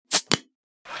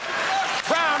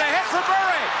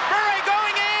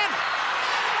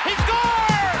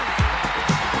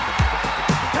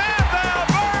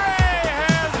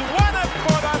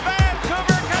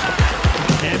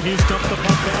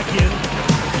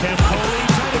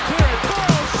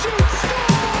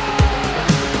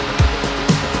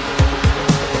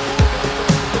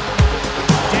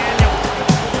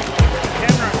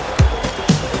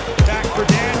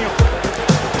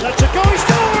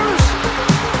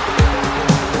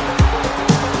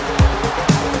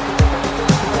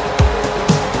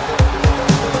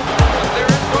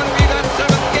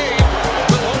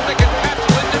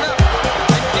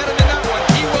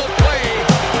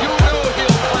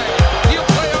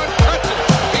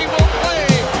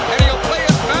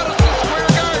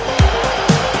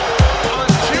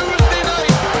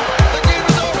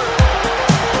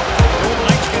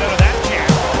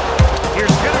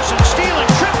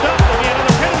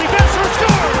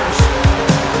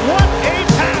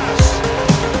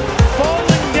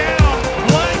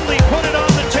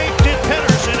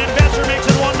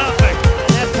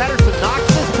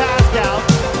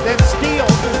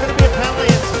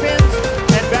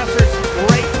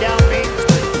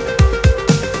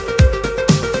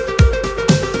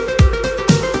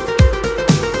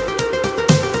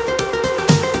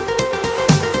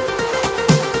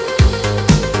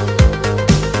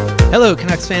Hello,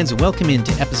 Canucks fans, and welcome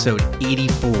into episode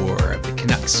 84 of the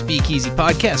Canucks Speakeasy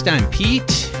podcast. I'm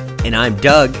Pete. And I'm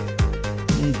Doug.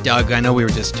 Doug, I know we were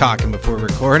just talking before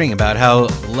recording about how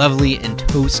lovely and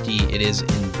toasty it is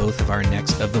in both of our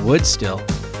necks of the woods still.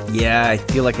 Yeah, I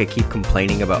feel like I keep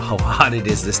complaining about how hot it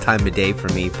is this time of day for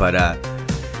me, but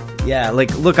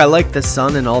look, I like the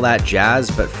sun and all that jazz,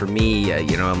 but for me,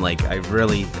 I'm like, I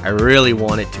really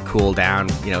want it to cool down,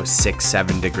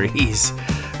 6-7 degrees.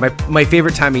 My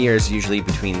favorite time of year is usually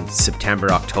between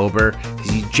September, October,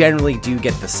 because you generally do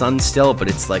get the sun still, but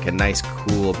it's like a nice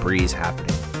cool breeze happening.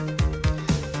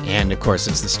 And of course,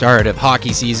 it's the start of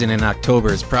hockey season, and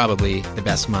October is probably the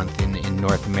best month in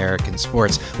North American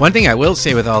sports. One thing I will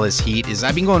say with all this heat is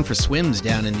I've been going for swims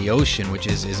down in the ocean, which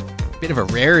is a bit of a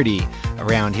rarity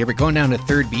around here, but going down to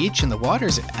Third Beach and the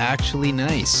water's actually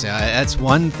nice. That's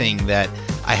one thing that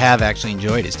I have actually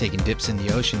enjoyed, is taking dips in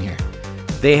the ocean here.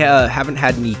 They haven't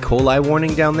had an E. coli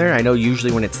warning down there. I know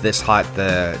usually when it's this hot,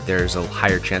 there's a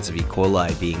higher chance of E.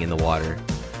 coli being in the water.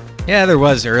 Yeah, there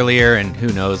was earlier, and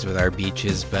who knows with our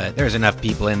beaches, but there's enough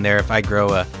people in there. If I grow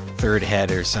a third head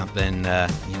or something,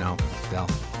 I'll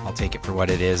take it for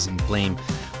what it is and blame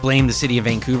the city of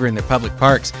Vancouver and their public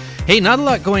parks. Hey, not a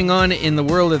lot going on in the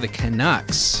world of the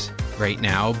Canucks right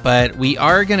now, but we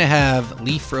are going to have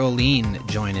Leaf Rollin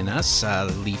joining us,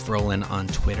 Leaf Rollin on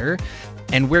Twitter,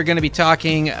 and we're going to be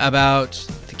talking about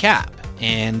the cap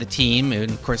and the team.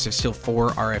 And of course, there's still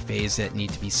 4 RFAs that need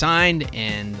to be signed,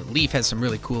 and Leaf has some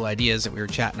really cool ideas that we were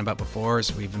chatting about before,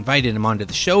 so we've invited him onto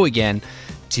the show again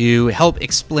to help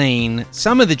explain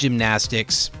some of the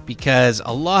gymnastics, because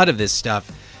a lot of this stuff,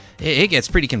 it gets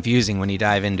pretty confusing when you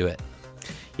dive into it.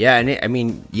 Yeah,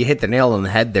 and you hit the nail on the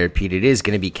head there, Pete. It is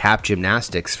going to be cap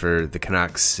gymnastics for the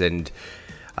Canucks, and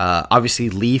obviously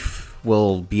Leaf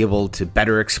will be able to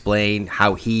better explain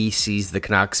how he sees the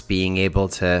Canucks being able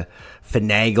to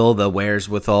finagle the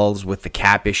wherewithals with the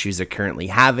cap issues they're currently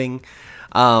having.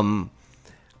 I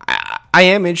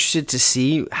am interested to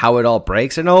see how it all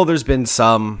breaks. I know there's been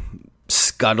some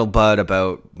scuttlebutt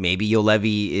about maybe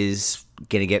Juolevi is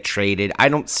going to get traded. I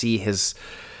don't see his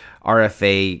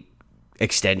RFA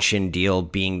extension deal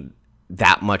being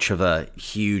that much of a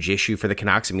huge issue for the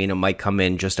Canucks. I mean, it might come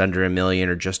in just under $1 million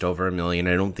or just over $1 million.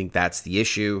 I don't think that's the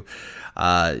issue.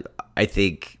 I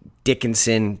think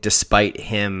Dickinson, despite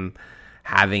him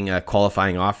having a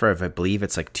qualifying offer of, I believe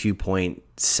it's like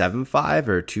 2.75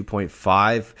 or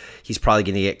 2.5, he's probably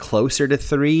going to get closer to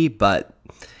 3, but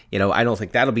I don't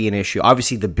think that'll be an issue.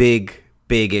 Obviously, the big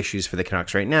issues for the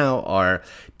Canucks right now are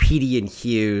Petey and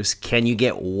Hughes. Can you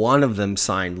get one of them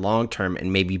signed long-term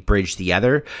and maybe bridge the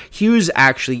other? Hughes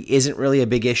actually isn't really a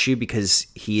big issue because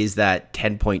he is that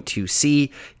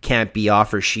 10.2C, can't be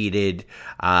offer sheeted.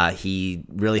 He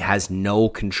really has no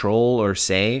control or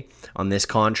say on this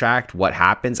contract, what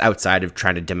happens outside of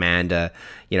trying to demand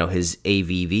his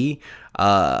AVV.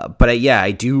 But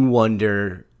I do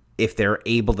wonder if they're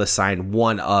able to sign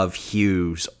one of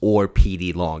Hughes or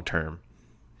Petey long-term.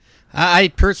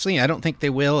 I don't think they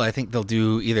will. I think they'll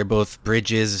do either both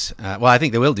bridges. I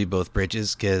think they will do both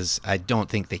bridges, because I don't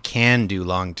think they can do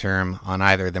long-term on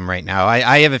either of them right now.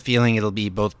 I have a feeling it'll be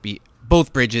both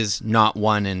bridges, not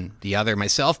one and the other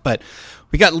myself. But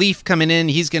we got Leaf coming in.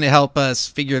 He's going to help us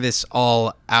figure this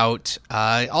all out.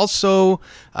 Also,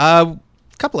 a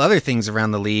couple other things around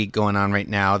the league going on right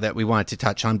now that we wanted to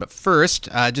touch on. But first,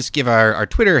 just give our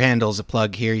Twitter handles a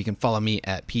plug here. You can follow me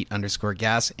at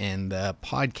Pete_Gas, and the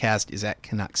podcast is at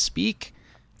Canucks Speak.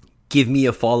 Give me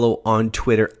a follow on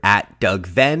Twitter at Doug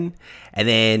Venn. And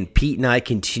then Pete and I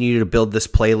continue to build this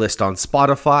playlist on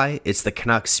Spotify. It's the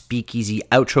Canucks Speakeasy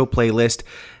outro playlist.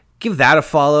 Give that a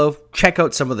follow. Check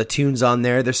out some of the tunes on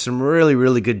there. There's some really,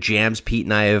 really good jams Pete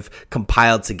and I have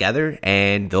compiled together,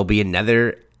 and there'll be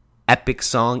another epic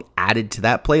song added to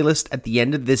that playlist at the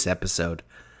end of this episode.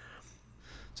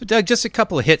 So, Doug, just a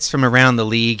couple of hits from around the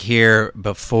league here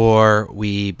before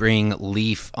we bring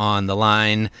Leaf on the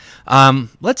line.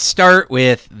 Let's start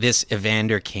with this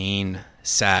Evander Kane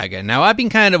saga. Now, I've been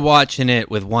kind of watching it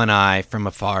with one eye from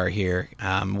afar here,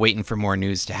 waiting for more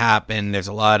news to happen. There's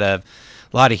a lot of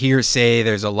hearsay.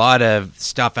 There's a lot of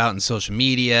stuff out in social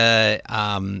media.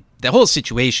 The whole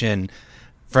situation,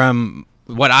 from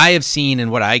what I have seen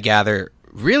and what I gather,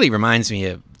 really reminds me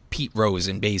of Pete Rose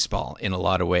in baseball in a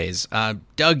lot of ways.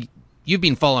 Doug, you've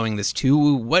been following this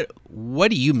too.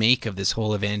 What do you make of this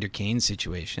whole Evander Kane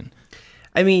situation?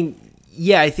 I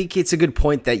think it's a good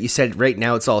point that you said. Right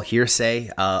now it's all hearsay.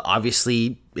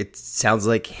 Obviously, it sounds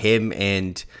like him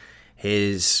and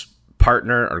his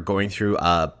partner are going through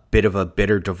a bit of a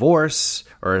bitter divorce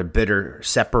or a bitter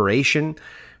separation.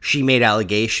 She made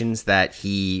allegations that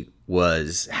he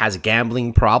has a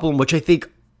gambling problem, which I think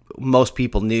most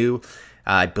people knew.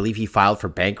 I believe he filed for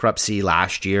bankruptcy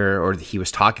last year, or he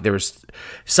was talking. There was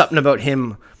something about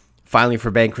him filing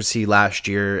for bankruptcy last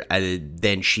year.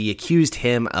 Then she accused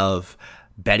him of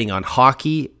betting on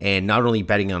hockey, and not only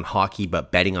betting on hockey,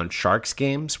 but betting on Sharks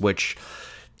games, which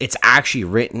it's actually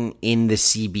written in the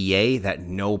CBA that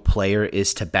no player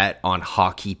is to bet on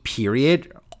hockey,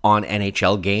 period, on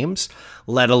NHL games,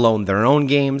 let alone their own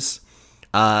games.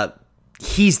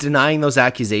 He's denying those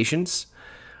accusations.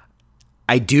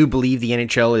 I do believe the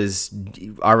NHL is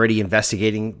already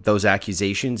investigating those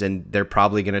accusations, and they're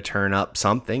probably going to turn up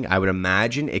something. I would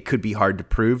imagine it could be hard to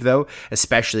prove, though,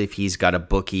 especially if he's got a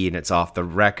bookie and it's off the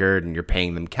record and you're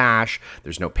paying them cash.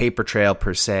 There's no paper trail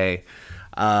per se.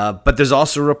 But there's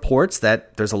also reports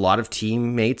that there's a lot of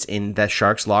teammates in the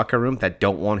Sharks locker room that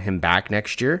don't want him back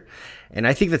next year. And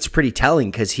I think that's pretty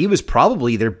telling because he was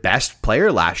probably their best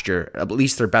player last year, at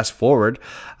least their best forward.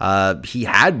 He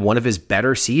had one of his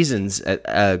better seasons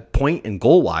at point and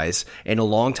goal-wise in a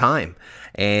long time.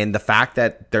 And the fact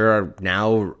that there are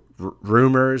now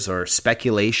rumors or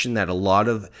speculation that a lot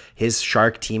of his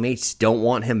Shark teammates don't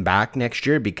want him back next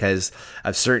year because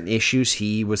of certain issues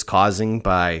he was causing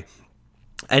by...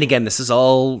 And again, this is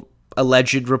all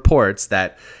alleged reports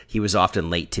that he was often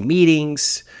late to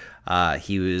meetings.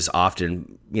 He was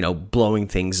often, blowing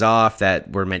things off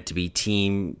that were meant to be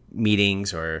team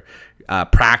meetings or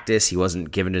practice. He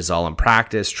wasn't giving his all in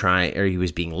practice, or he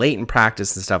was being late in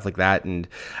practice and stuff like that. And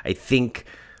I think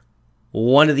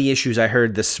one of the issues I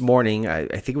heard this morning, I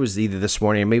think it was either this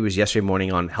morning or maybe it was yesterday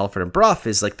morning on Halford and Brough,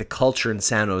 is like the culture in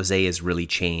San Jose has really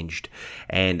changed.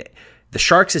 And the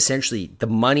Sharks, essentially, the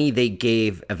money they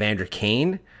gave Evander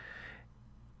Kane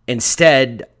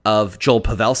instead of Joel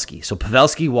Pavelski. So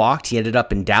Pavelski walked, he ended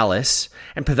up in Dallas,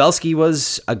 and Pavelski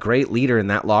was a great leader in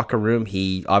that locker room.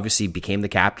 He obviously became the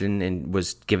captain and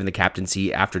was given the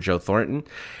captaincy after Joe Thornton,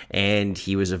 and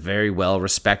he was a very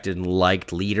well-respected and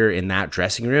liked leader in that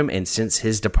dressing room. And since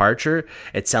his departure,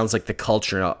 it sounds like the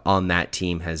culture on that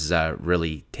team has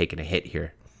really taken a hit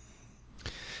here.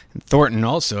 Thornton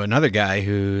also, another guy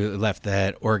who left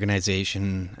that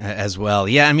organization as well.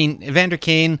 Yeah, I mean, Evander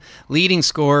Kane, leading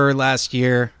scorer last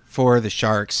year for the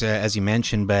Sharks, as you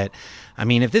mentioned. But, I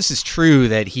mean, if this is true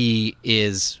that he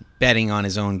is betting on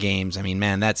his own games, I mean,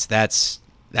 man, that's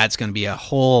going to be a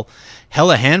whole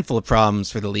hella handful of problems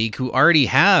for the league, who already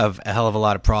have a hell of a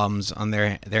lot of problems on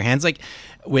their hands. Like,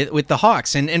 with the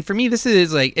Hawks. And for me, this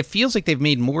is like, it feels like they've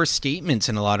made more statements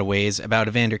in a lot of ways about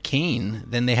Evander Kane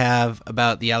than they have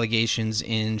about the allegations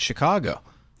in Chicago.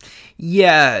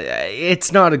 Yeah,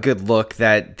 it's not a good look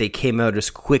that they came out as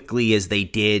quickly as they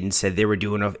did and said they were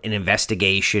doing an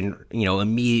investigation,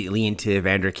 immediately into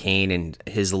Evander Kane and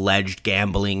his alleged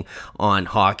gambling on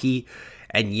hockey.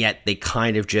 And yet they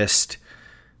kind of just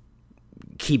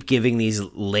keep giving these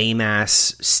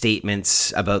lame-ass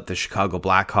statements about the Chicago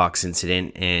Blackhawks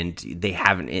incident, and they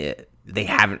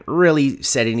haven't really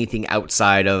said anything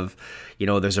outside of,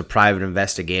 there's a private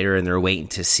investigator and they're waiting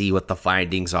to see what the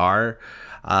findings are.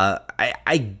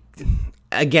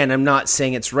 Again, I'm not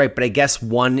saying it's right, but I guess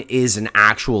one is an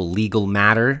actual legal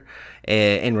matter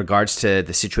in regards to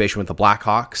the situation with the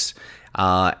Blackhawks,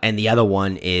 and the other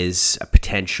one is a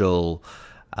potential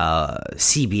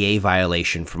CBA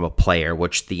violation from a player,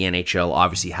 which the NHL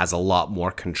obviously has a lot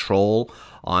more control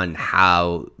on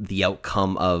how the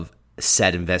outcome of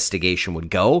said investigation would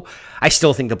go. I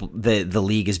still think the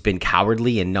league has been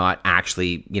cowardly and not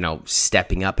actually,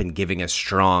 stepping up and giving a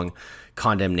strong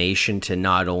condemnation to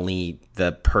not only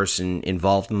the person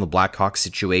involved in the Blackhawks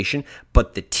situation,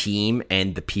 but the team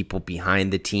and the people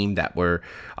behind the team that were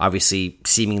obviously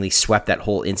seemingly swept that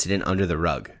whole incident under the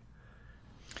rug.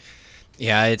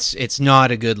 Yeah, it's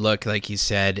not a good look, like you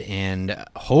said, and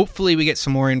hopefully we get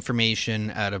some more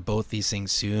information out of both these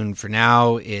things soon. For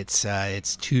now, it's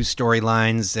two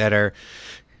storylines that are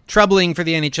troubling for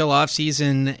the NHL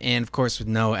offseason, and of course with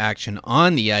no action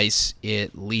on the ice,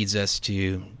 it leads us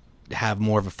to have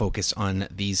more of a focus on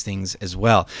these things as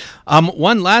well.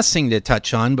 One last thing to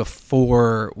touch on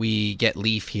before we get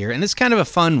Leaf here, and this is kind of a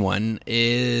fun one,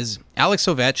 is Alex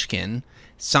Ovechkin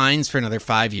signs for another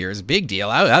 5 years. Big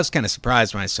deal. I was kind of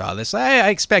surprised when I saw this. I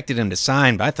expected him to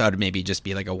sign, but I thought it'd maybe just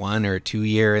be like a 1 or 2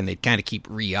 year and they'd kind of keep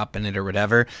re-upping it or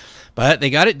whatever. But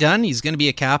they got it done. He's going to be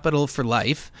a Capital for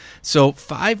life. So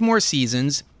 5 more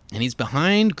seasons, and he's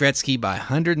behind Gretzky by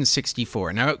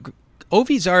 164. Now,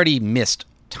 Ovi's already missed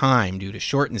time due to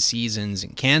shortened seasons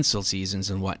and canceled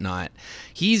seasons and whatnot.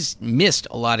 He's missed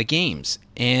a lot of games.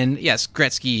 And yes,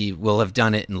 Gretzky will have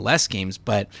done it in less games,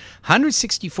 but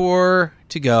 164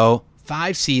 to go,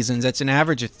 5 seasons. That's an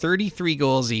average of 33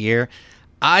 goals a year.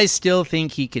 I still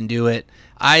think he can do it.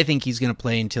 I think he's going to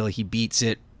play until he beats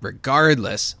it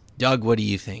regardless. Doug, what do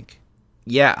you think?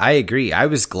 Yeah, I agree. I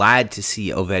was glad to see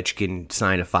Ovechkin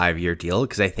sign a 5-year deal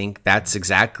because I think that's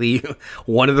exactly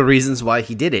one of the reasons why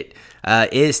he did it,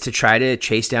 is to try to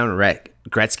chase down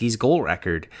Gretzky's goal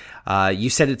record. You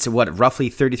said it's roughly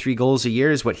 33 goals a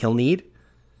year is what he'll need?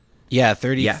 Yeah,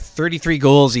 33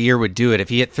 goals a year would do it. If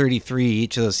he hit 33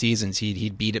 each of those seasons,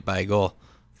 he'd beat it by a goal.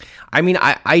 I mean,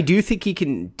 I do think he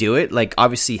can do it. Like,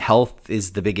 obviously, health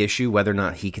is the big issue, whether or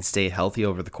not he can stay healthy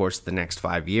over the course of the next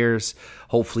 5 years.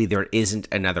 Hopefully, there isn't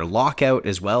another lockout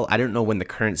as well. I don't know when the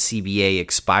current CBA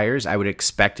expires. I would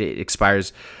expect it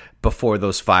expires before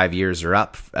those 5 years are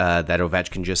up that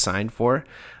Ovechkin just signed for.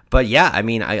 But yeah, I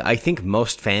mean, I think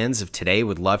most fans of today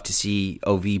would love to see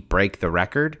OV break the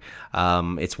record.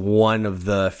 It's one of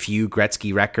the few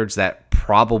Gretzky records that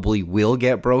probably will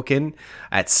get broken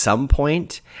at some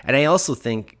point. And I also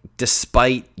think,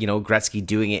 despite, Gretzky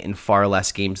doing it in far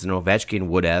less games than Ovechkin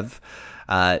would have,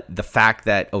 the fact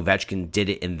that Ovechkin did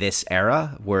it in this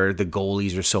era where the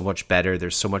goalies are so much better,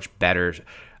 there's so much better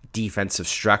defensive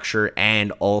structure,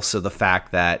 and also the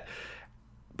fact that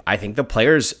I think the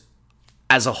players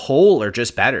as a whole are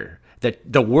just better.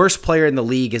 The worst player in the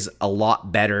league is a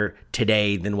lot better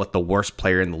today than what the worst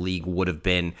player in the league would have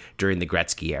been during the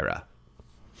Gretzky era.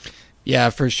 Yeah,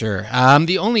 for sure.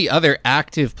 The only other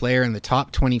active player in the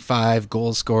top 25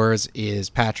 goal scorers is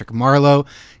Patrick Marleau.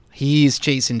 He's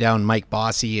chasing down Mike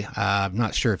Bossy. I'm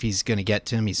not sure if he's going to get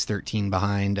to him. He's 13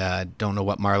 behind. Don't know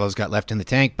what Marlowe's got left in the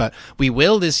tank, but we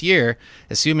will this year,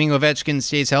 assuming Ovechkin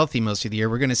stays healthy most of the year.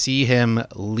 We're going to see him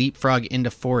leapfrog into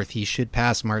fourth. He should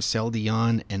pass Marcel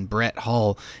Dion and Brett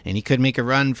Hull, and he could make a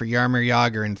run for Jaromir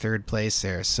Jagr in third place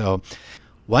there. So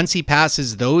once he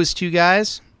passes those two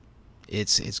guys,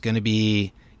 it's going to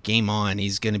be game on.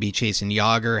 He's going to be chasing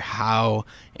Jagr, Howe,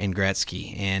 and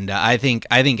Gretzky. And I think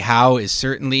Howe is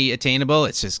certainly attainable.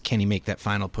 It's just, can he make that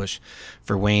final push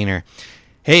for Wayner?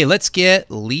 Hey, let's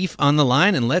get Leaf on the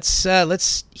line, and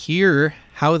let's hear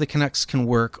how the Canucks can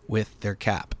work with their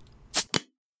cap.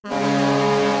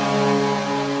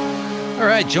 All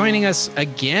right, joining us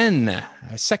again,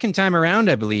 second time around,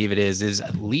 I believe it is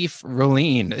Leaf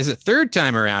Rolene. Is it third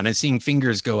time around? I'm seeing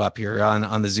fingers go up here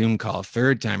on the Zoom call.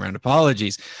 Third time around.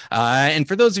 Apologies. And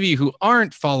for those of you who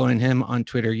aren't following him on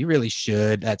Twitter, you really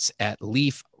should. That's at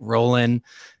Leaf Roland.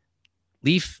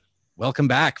 Leaf, welcome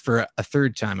back for a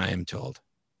third time, I am told.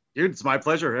 Dude, it's my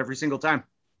pleasure every single time.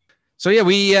 So yeah,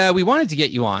 we wanted to get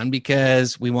you on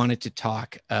because we wanted to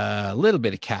talk a little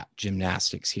bit of cap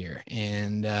gymnastics here,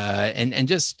 and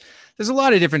just there's a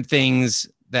lot of different things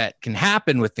that can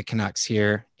happen with the Canucks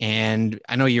here, and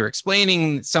I know you're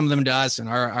explaining some of them to us, and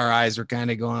our eyes were kind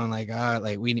of going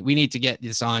like we need to get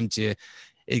this on to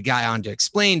a guy on to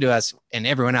explain to us and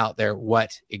everyone out there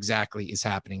what exactly is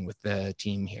happening with the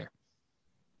team here.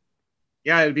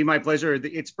 Yeah, it'd be my pleasure.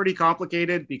 It's pretty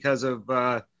complicated because of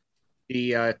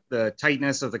the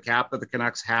tightness of the cap that the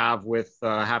Canucks have with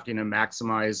having to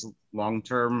maximize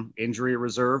long-term injury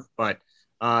reserve, but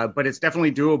it's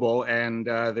definitely doable. And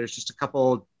there's just a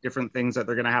couple different things that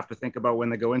they're going to have to think about when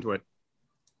they go into it.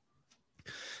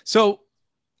 So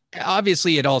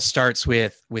obviously it all starts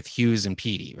with Hughes and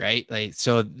Petey, right? Like,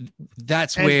 so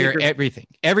that's and where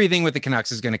everything with the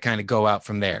Canucks is going to kind of go out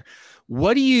from there.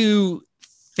 What do you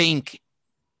think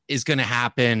is going to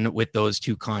happen with those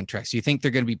two contracts? Do you think they're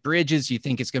going to be bridges? Do you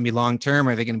think it's going to be long-term?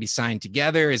 Are they going to be signed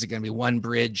together? Is it going to be one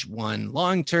bridge, one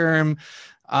long-term?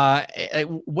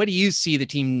 What do you see the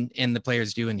team and the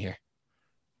players doing here?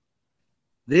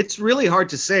 It's really hard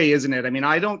to say, isn't it? I mean,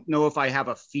 I don't know if I have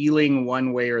a feeling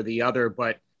one way or the other,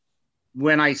 but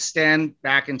when I stand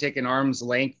back and take an arm's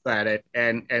length at it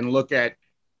and look at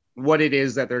what it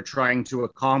is that they're trying to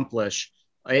accomplish,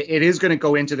 it is going to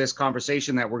go into this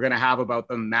conversation that we're going to have about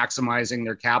them maximizing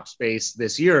their cap space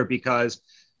this year, because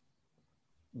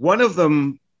one of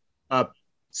them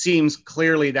seems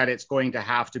clearly that it's going to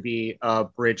have to be a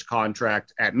bridge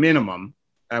contract at minimum.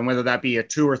 And whether that be a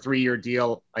 2 or 3 year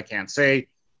deal, I can't say,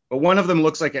 but one of them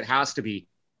looks like it has to be.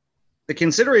 The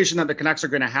consideration that the Canucks are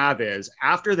going to have is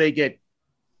after they get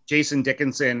Jason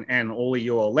Dickinson and Olli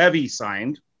Juolevi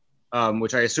signed,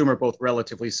 which I assume are both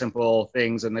relatively simple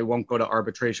things and they won't go to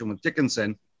arbitration with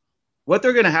Dickinson. What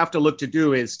they're going to have to look to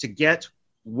do is to get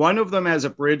one of them as a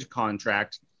bridge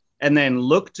contract and then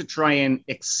look to try and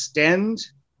extend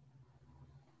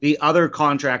the other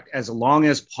contract as long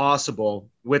as possible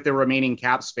with the remaining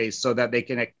cap space so that they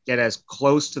can get as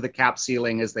close to the cap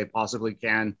ceiling as they possibly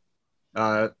can,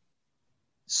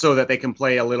 so that they can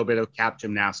play a little bit of cap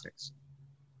gymnastics.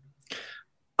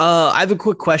 I have a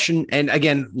quick question. And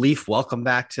again, Leaf, welcome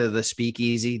back to the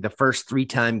Speakeasy, the first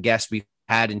 3-time guest we've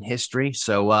had in history.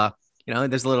 So,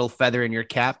 there's a little feather in your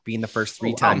cap being the first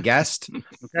 3-time guest.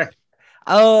 Okay.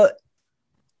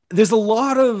 There's a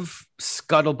lot of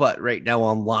scuttlebutt right now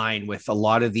online with a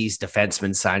lot of these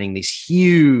defensemen signing these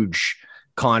huge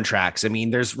contracts. I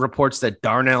mean, there's reports that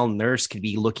Darnell Nurse could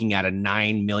be looking at a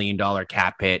 $9 million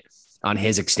cap hit on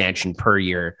his extension per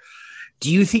year. Do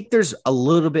you think there's a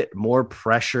little bit more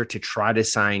pressure to try to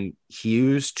sign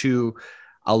Hughes to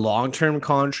a long-term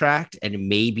contract and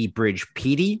maybe bridge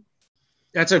Petey?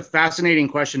 That's a fascinating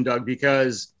question, Doug,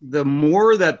 because the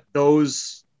more that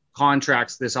those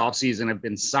contracts this offseason have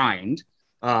been signed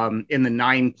in the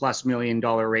 $9+ million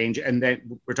range, and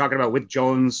then we're talking about with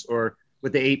Jones or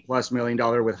with the $8+ million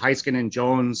with Heiskanen,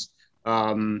 Jones,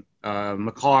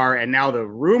 Makar, and now the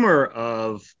rumor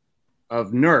of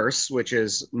Nurse, which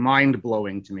is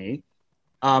mind-blowing to me.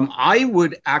 I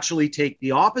would actually take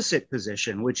the opposite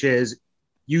position, which is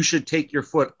you should take your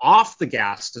foot off the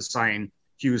gas to sign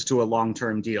Hughes to a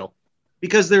long-term deal,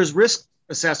 because there's risk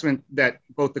assessment that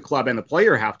both the club and the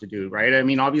player have to do, right? I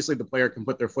mean, obviously the player can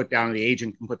put their foot down, the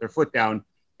agent can put their foot down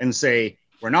and say,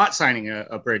 we're not signing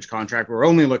a bridge contract, we're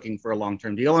only looking for a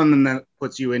long-term deal. And then that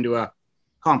puts you into a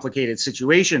complicated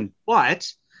situation.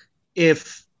 But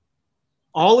if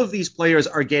all of these players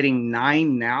are getting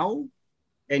 9 now,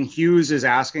 and Hughes is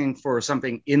asking for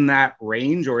something in that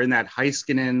range or in that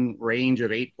Heiskanen range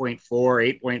of 8.4,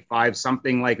 8.5,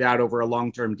 something like that over a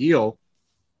long-term deal,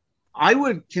 I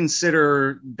would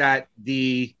consider that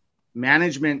the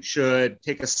management should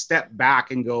take a step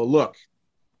back and go, look,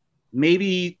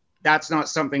 maybe that's not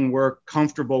something we're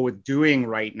comfortable with doing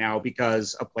right now,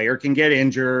 because a player can get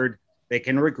injured, they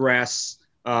can regress,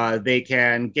 they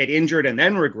can get injured and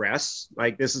then regress.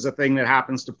 Like, this is a thing that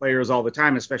happens to players all the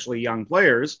time, especially young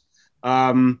players.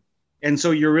 And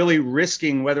so you're really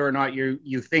risking whether or not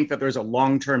you think that there's a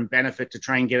long-term benefit to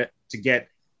try and get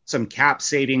some cap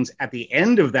savings at the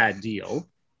end of that deal.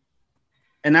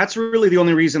 And that's really the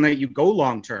only reason that you go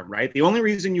long-term, right? The only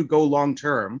reason you go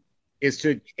long-term is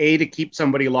to keep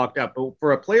somebody locked up. But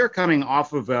for a player coming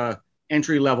off of a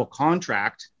entry-level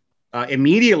contract,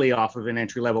 immediately off of an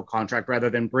entry-level contract, rather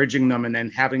than bridging them and then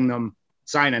having them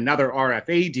sign another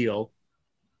RFA deal,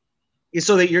 is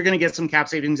so that you're going to get some cap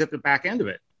savings at the back end of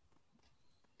it.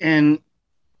 And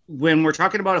when we're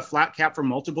talking about a flat cap for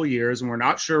multiple years, and we're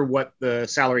not sure what the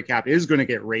salary cap is going to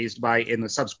get raised by in the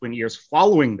subsequent years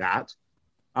following that,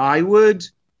 I would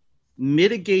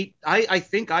mitigate. I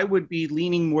think I would be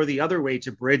leaning more the other way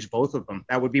to bridge both of them.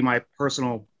 That would be my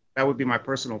personal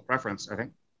preference, I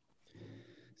think.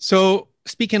 So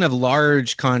speaking of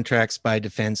large contracts by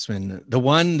defensemen, the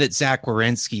one that Zach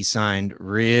Werenski signed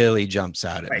really jumps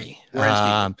out at me.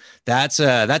 That's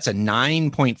a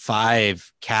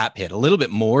 9.5 cap hit, a little bit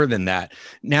more than that.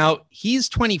 Now he's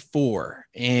 24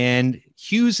 and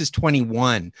Hughes is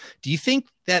 21. Do you think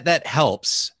that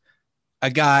helps a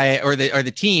guy or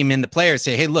the team and the players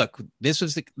say, hey, look, this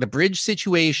was the bridge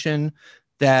situation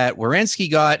that Werenski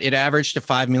got? It averaged to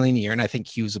 $5 million a year, and I think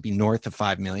Hughes will be north of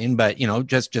 $5 million. But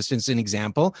just as an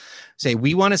example, say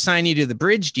we want to sign you to the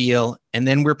bridge deal, and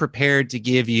then we're prepared to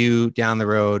give you down the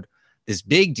road this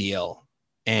big deal,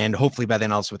 and hopefully by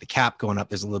then also with the cap going up,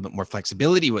 there's a little bit more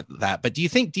flexibility with that. But do you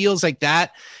think deals like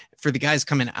that for the guys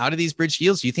coming out of these bridge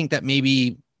deals, do you think that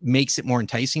maybe makes it more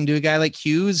enticing to a guy like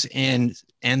Hughes and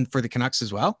for the Canucks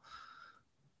as well?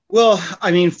 Well,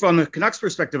 I mean, from the Canucks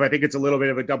perspective, I think it's a little bit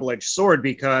of a double-edged sword,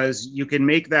 because you can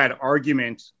make that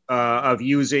argument of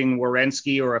using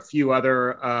Werenski or a few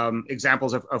other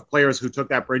examples of players who took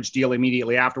that bridge deal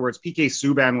immediately afterwards. PK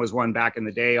Subban was one back in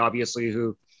the day, obviously,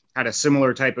 who had a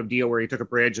similar type of deal where he took a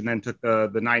bridge and then took the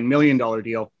 $9 million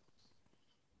deal.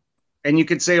 And you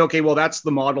could say, okay, well, that's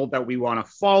the model that we want to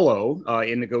follow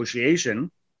in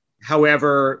negotiation.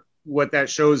 However, what that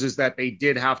shows is that they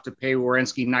did have to pay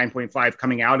Werenski 9.5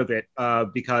 coming out of it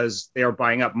because they are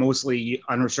buying up mostly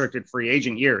unrestricted free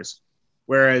agent years.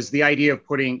 Whereas the idea of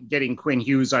getting Quinn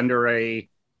Hughes under a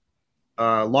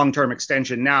long-term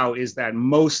extension now is that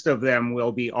most of them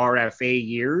will be RFA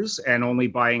years and only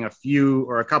buying a few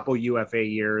or a couple UFA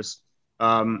years.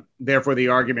 Therefore, the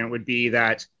argument would be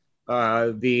that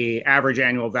the average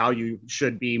annual value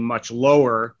should be much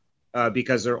lower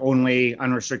because they're only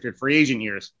unrestricted free agent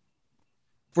years.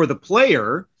 For the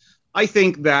player, I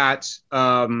think that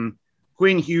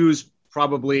Quinn Hughes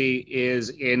probably is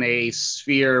in a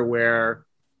sphere where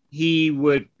he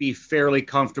would be fairly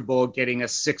comfortable getting a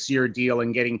 6-year deal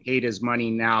and getting paid his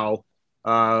money now,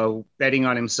 betting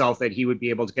on himself that he would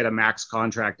be able to get a max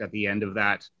contract at the end of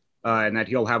that and that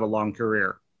he'll have a long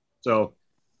career. So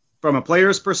from a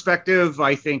player's perspective,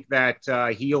 I think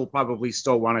that he'll probably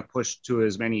still want to push to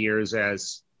as many years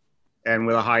as and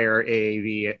with a higher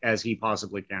AAV as he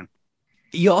possibly can.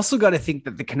 You also got to think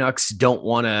that the Canucks don't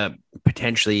want to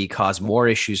potentially cause more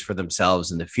issues for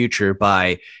themselves in the future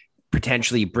by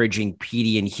potentially bridging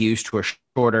Petey and Hughes to a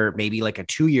shorter, maybe like a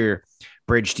 2-year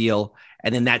bridge deal.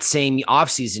 And then that same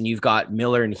offseason, you've got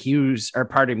Miller and Hughes, or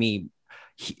pardon me,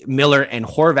 Miller and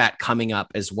Horvat coming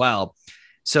up as well.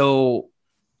 So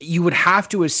you would have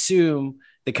to assume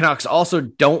the Canucks also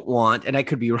don't want, and I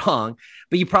could be wrong,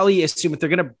 but you probably assume if they're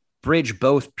going to bridge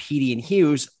both Petey and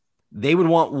Hughes, they would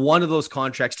want one of those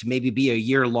contracts to maybe be a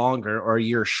year longer or a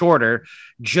year shorter,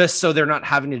 just so they're not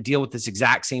having to deal with this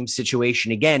exact same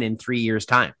situation again in 3 years'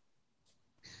 time.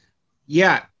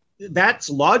 Yeah, that's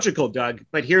logical, Doug.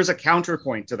 But here's a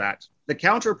counterpoint to that. The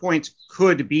counterpoint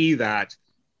could be that,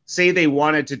 say they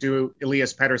wanted to do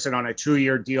Elias Pettersson on a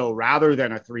 2-year deal rather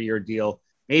than a 3-year deal.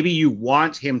 Maybe you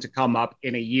want him to come up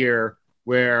in a year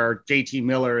where JT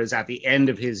Miller is at the end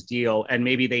of his deal, and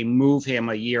maybe they move him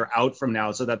a year out from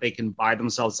now so that they can buy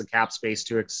themselves the cap space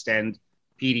to extend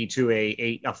Petey to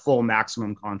a full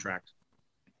maximum contract.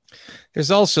 There's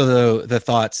also the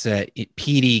thoughts that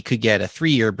Petey could get a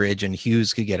 3-year bridge and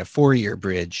Hughes could get a 4-year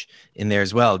bridge in there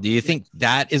as well. Do you think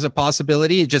that is a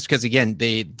possibility? Just because, again,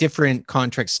 the different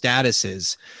contract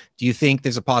statuses, do you think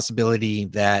there's a possibility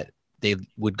that they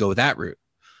would go that route?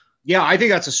 Yeah, I think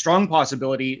that's a strong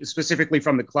possibility, specifically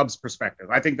from the club's perspective.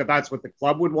 I think that that's what the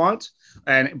club would want.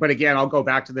 But again, I'll go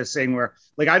back to this thing where,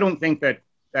 like, I don't think that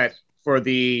for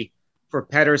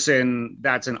Pettersson,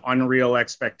 that's an unreal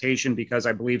expectation, because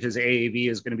I believe his AAV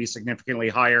is going to be significantly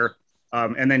higher.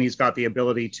 And then he's got the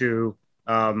ability to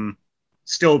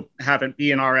still have it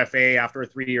be an RFA after a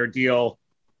 3-year deal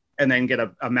and then get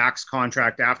a max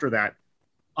contract after that.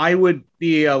 I would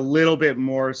be a little bit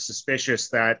more suspicious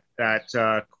that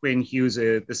Quinn Hughes,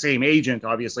 the same agent,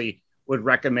 obviously, would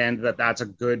recommend that that's a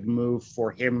good move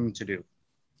for him to do.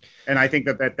 And I think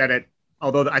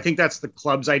although I think that's the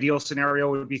club's ideal scenario,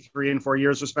 would be 3 and 4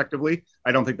 years respectively,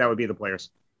 I don't think that would be the players.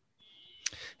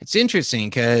 It's interesting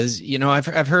because,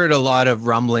 I've heard a lot of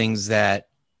rumblings that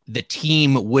the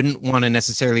team wouldn't want to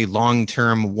necessarily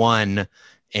long-term one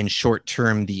and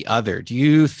short-term the other. Do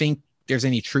you think there's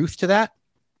any truth to that?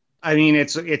 I mean,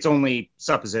 it's only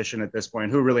supposition at this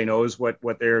point. Who really knows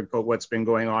what's been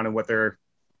going on and what their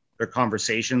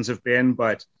conversations have been?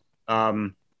 But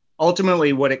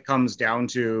ultimately, what it comes down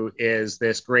to is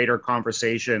this greater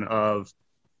conversation of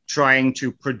trying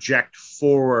to project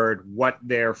forward what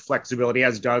their flexibility,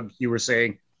 as Doug, you were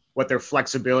saying, what their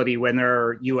flexibility when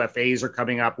their UFAs are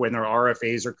coming up, when their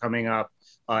RFAs are coming up,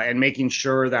 and making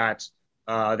sure that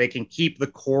they can keep the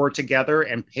core together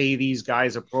and pay these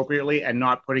guys appropriately, and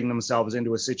not putting themselves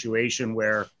into a situation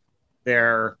where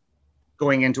they're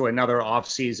going into another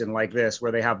offseason like this,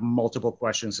 where they have multiple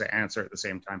questions to answer at the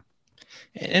same time.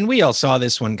 And we all saw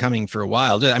this one coming for a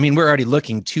while. I mean, we're already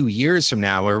looking 2 years from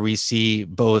now where we see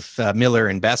both Miller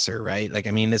and Boeser, right? Like,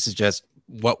 I mean, this is just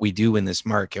what we do in this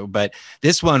market. But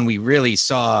this one we really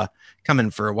saw coming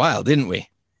for a while, didn't we?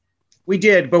 We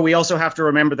did, but we also have to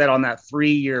remember that on that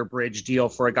 3-year bridge deal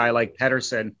for a guy like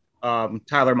Pettersson,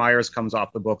 Tyler Myers comes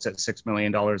off the books at $6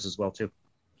 million as well, too.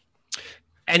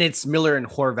 And it's Miller and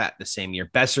Horvat the same year.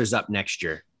 Boeser's up next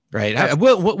year. Right.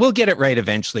 We'll get it right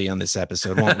eventually on this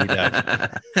episode, won't we,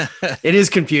 Doug? It is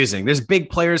confusing. There's big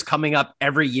players coming up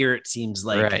every year, it seems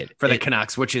like, for the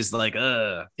Canucks, which is like,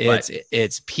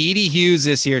 It's Petey Hughes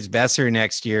this year, it's Boeser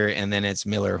next year, and then it's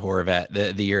Miller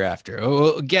Horvat the year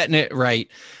after. Getting it right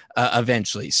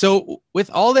eventually. So with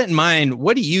all that in mind,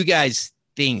 what do you guys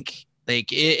think? Like,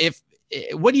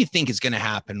 what do you think is going to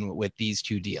happen with these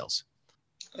two deals?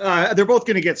 They're both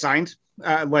going to get signed.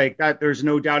 Like that, there's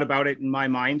no doubt about it in my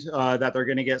mind that they're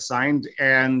going to get signed.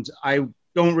 And I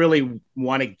don't really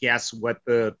want to guess what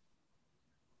the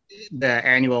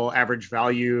annual average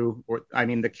value, or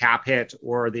the cap hit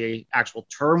or the actual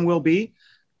term will be.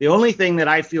 The only thing that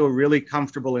I feel really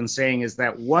comfortable in saying is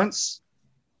that once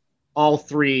all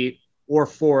 3 or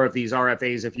 4 of these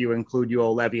RFAs, if you include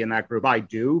Yoel Levy in that group, I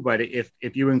do, but if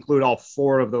you include all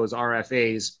 4 of those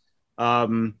RFAs,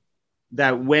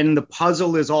 that when the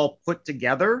puzzle is all put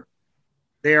together,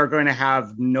 they are going to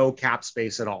have no cap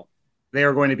space at all. They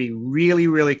are going to be really,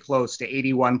 really close to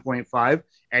 81.5.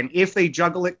 And if they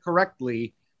juggle it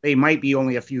correctly, they might be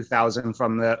only a few thousand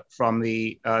from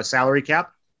the salary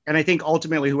cap. And I think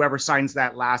ultimately whoever signs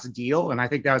that last deal, and I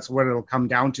think that's what it'll come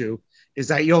down to, is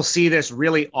that you'll see this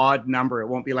really odd number. It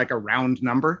won't be like a round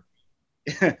number.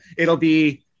 it'll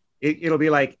be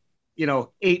like,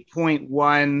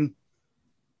 8.1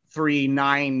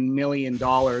 $9 million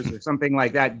or something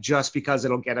like that, just because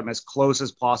it'll get him as close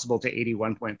as possible to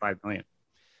 81.5 million.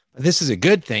 This is a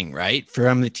good thing, right?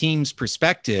 From the team's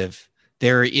perspective,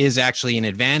 there is actually an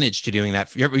advantage to doing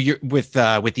that with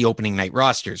the opening night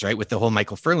rosters, right? With the whole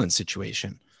Michael Ferland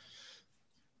situation.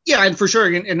 Yeah, and for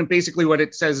sure. And basically what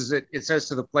it says is it says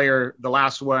to the player, the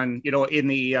last one, in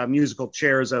the musical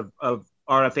chairs of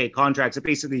RFA contracts, it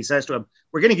basically says to him,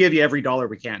 we're going to give you every dollar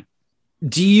we can.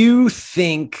 Do you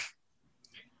think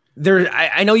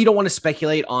I know you don't want to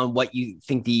speculate on what you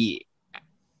think the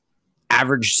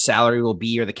average salary will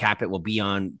be or the cap it will be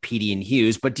on Petey and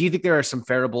Hughes, but do you think there are some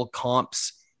favorable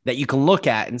comps that you can look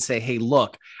at and say, hey,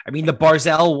 look, I mean, the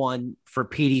Barzell one for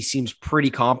Petey seems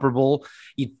pretty comparable.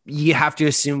 You have to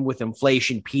assume with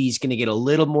inflation, Petey's going to get a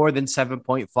little more than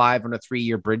 7.5 on a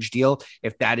 3-year bridge deal,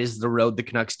 if that is the road the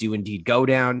Canucks do indeed go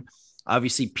down.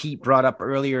 Obviously, Pete brought up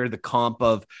earlier the comp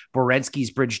of Werenski's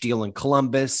bridge deal in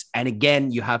Columbus. And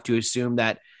again, you have to assume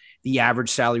that the average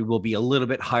salary will be a little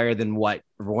bit higher than what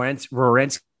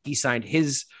Werenski signed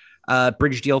his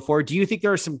bridge deal for. Do you think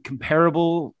there are some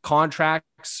comparable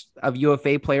contracts of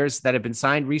UFA players that have been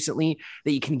signed recently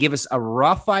that you can give us a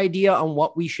rough idea on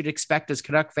what we should expect as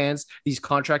Canuck fans, these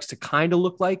contracts to kind of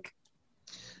look like?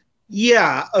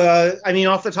 Yeah. I mean,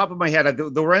 off the top of my head,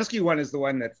 the Werenski one is the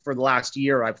one that for the last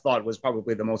year I've thought was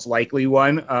probably the most likely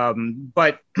one.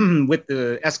 But with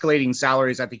the escalating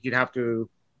salaries, I think you'd have to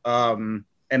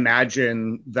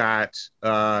imagine that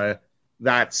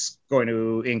that's going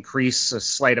to increase a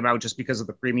slight amount just because of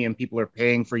the premium people are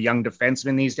paying for young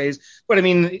defensemen these days. But I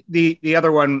mean, the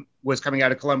other one was coming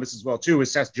out of Columbus as well, too, is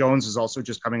Seth Jones is also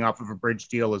just coming off of a bridge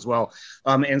deal as well.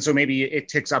 And so maybe it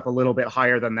ticks up a little bit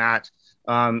higher than that.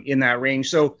 In that range.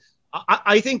 So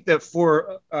I think that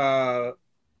for a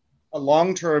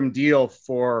long-term deal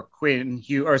for Quinn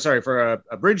Hughes, or sorry, for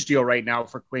a bridge deal right now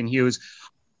for Quinn Hughes,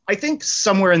 I think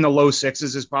somewhere in the low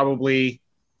sixes is probably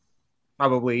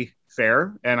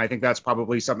fair. And I think that's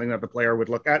probably something that the player would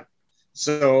look at.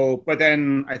 So, but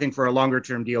then I think for a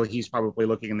longer-term deal, he's probably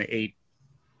looking in the 8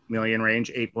 million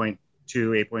range, 8.2,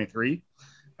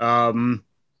 8.3.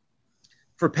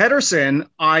 For Pettersson,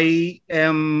 I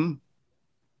am...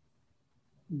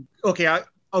 Okay,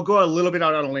 I'll go a little bit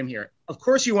out on a limb here. Of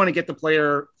course, you want to get the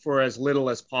player for as little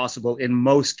as possible in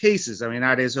most cases. I mean,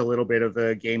 that is a little bit of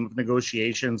a game of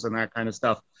negotiations and that kind of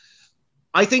stuff.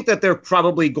 I think that they're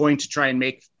probably going to try and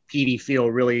make Petey feel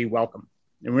really welcome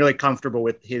and really comfortable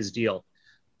with his deal.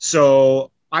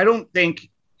 So I don't think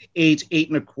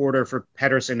 8.25 for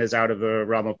Pettersson is out of the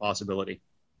realm of possibility.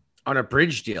 On a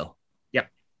bridge deal? Yep.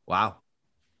 Wow.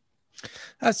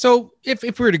 So if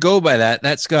we were to go by that,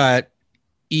 that's got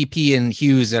EP and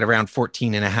Hughes at around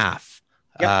 14.5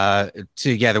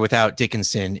 together without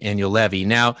Dickinson and Juolevi.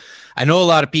 Now, I know a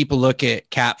lot of people look at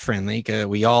Cap Friendly,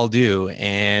 we all do.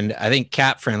 And I think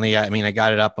Cap Friendly, I mean, I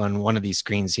got it up on one of these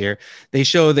screens here. They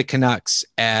show the Canucks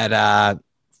at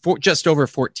just over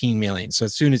 14 million. So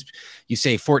as soon as you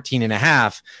say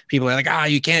 14.5, people are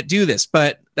like, you can't do this.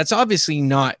 But that's obviously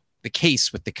not the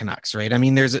case with the Canucks, right? I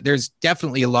mean, there's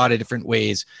definitely a lot of different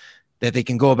ways that they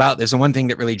can go about this. And one thing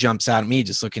that really jumps out at me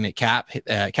just looking at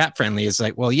Cap Friendly is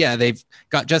like, well, yeah, they've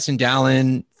got Justin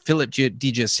Dallin, Philip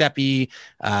DiGiuseppe,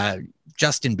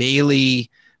 Justin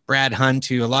Bailey, Brad Hunt,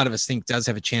 who a lot of us think does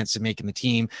have a chance of making the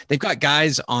team. They've got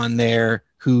guys on there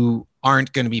who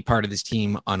aren't going to be part of this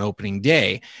team on opening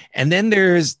day. And then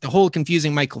there's the whole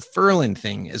confusing Michael Ferland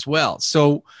thing as well.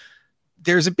 So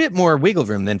there's a bit more wiggle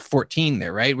room than 14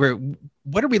 there, right?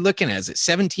 What are we looking at? Is it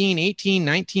 17, 18,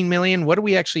 19 million? What do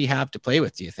we actually have to play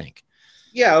with, do you think?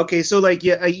 Yeah. Okay. So I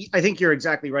think you're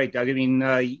exactly right, Doug. I mean,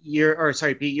 Pete,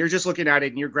 you're just looking at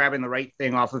it and you're grabbing the right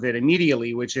thing off of it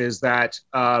immediately, which is that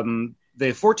the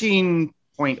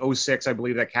 14.06, I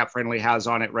believe that Cap Friendly has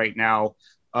on it right now,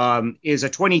 is a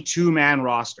 22-man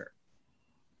roster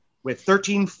with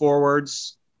 13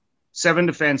 forwards, 7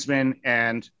 defensemen,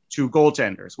 and 2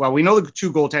 goaltenders. Well, we know the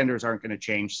 2 goaltenders aren't going to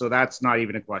change, so that's not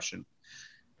even a question.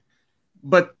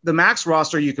 But the max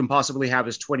roster you can possibly have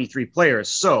is 23 players.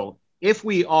 So if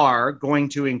we are going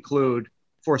to include,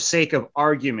 for sake of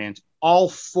argument, all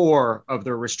 4 of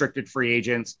the restricted free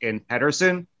agents in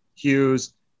Pettersson,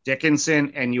 Hughes,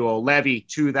 Dickinson, and Juolevi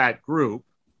to that group,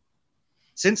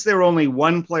 since they're only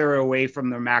 1 player away from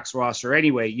their max roster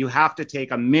anyway, you have to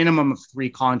take a minimum of 3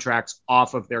 contracts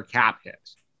off of their cap hit.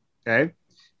 Okay?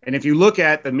 And if you look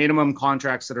at the minimum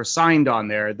contracts that are signed on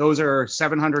there, those are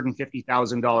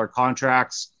 $750,000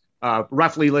 contracts,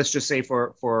 roughly, let's just say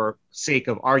for sake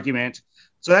of argument.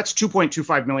 So that's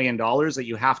 $2.25 million that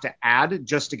you have to add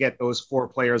just to get those 4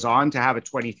 players on to have a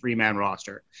 23-man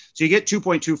roster. So you get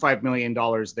 $2.25 million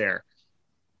there.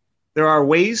 there are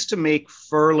ways to make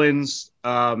Ferland's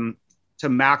to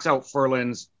max out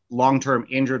Ferland's long-term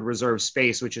injured reserve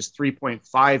space, which is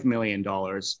 $3.5 million.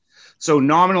 So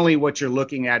nominally what you're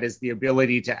looking at is the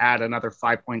ability to add another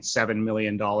 $5.7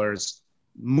 million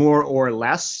more or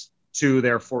less to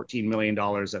their $14 million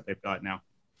that they've got now.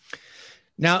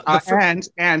 Now,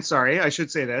 and sorry, I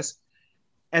should say this.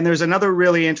 And there's another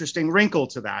really interesting wrinkle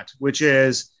to that, which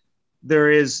is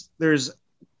there's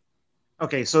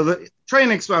okay. So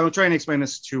I'll try and explain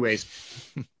this two ways.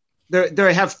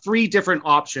 They have three different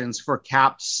options for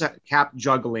cap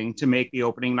juggling to make the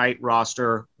opening night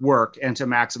roster work and to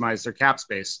maximize their cap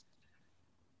space.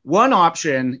 One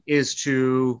option is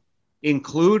to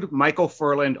include Michael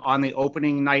Ferland on the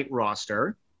opening night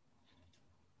roster,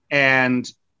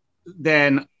 and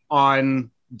then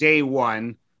on day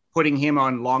one, putting him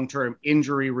on long-term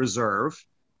injury reserve,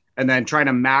 and then trying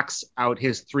to max out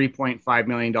his $3.5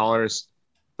 million.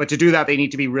 But to do that, they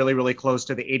need to be really, really close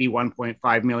to the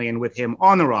 $81.5 million with him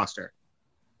on the roster.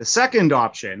 The second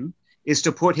option is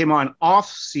to put him on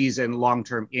off-season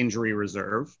long-term injury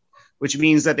reserve, which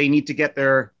means that they need to get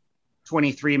their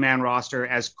 23-man roster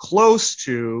as close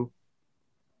to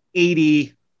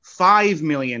 $85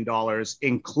 million,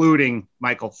 including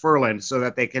Michael Ferland, so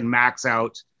that they can max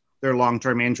out their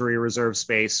long-term injury reserve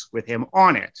space with him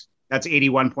on it. That's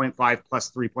 81.5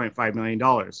 plus $3.5 million.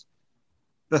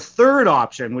 The third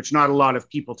option, which not a lot of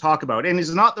people talk about, and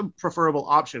is not the preferable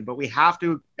option, but we have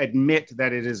to admit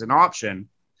that it is an option,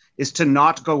 is to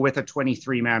not go with a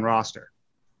 23-man roster.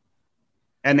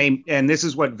 And this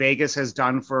is what Vegas has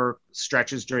done for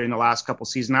stretches during the last couple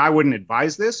seasons. I wouldn't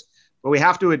advise this, but we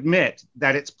have to admit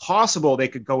that it's possible they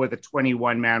could go with a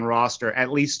 21-man roster,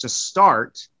 at least to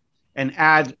start, and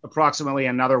add approximately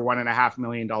another $1.5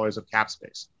 million of cap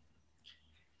space.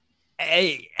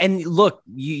 And look,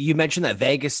 you mentioned that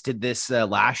Vegas did this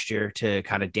last year to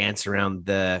kind of dance around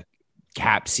the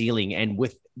cap ceiling. And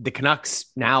with the Canucks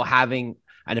now having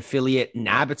an affiliate in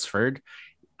Abbotsford,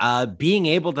 being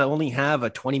able to only have a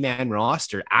 20-man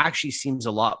roster actually seems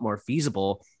a lot more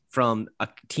feasible from a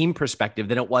team perspective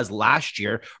than it was last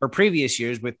year or previous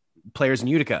years with players in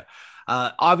Utica.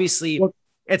 Obviously,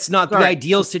 it's not the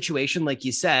ideal situation, like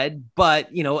you said, but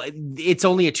it's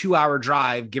only a 2-hour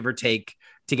drive, give or take,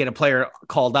 to get a player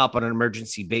called up on an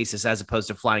emergency basis, as opposed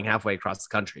to flying halfway across the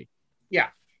country. Yeah,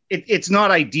 it's not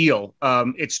ideal.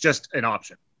 It's just an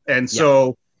option. And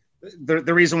so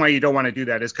the reason why you don't want to do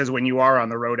that is because when you are on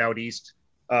the road out east,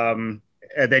 then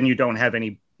you don't have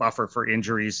any buffer for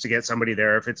injuries to get somebody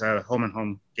there if it's a home and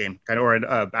home game or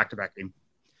a back-to-back game.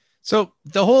 So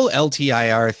the whole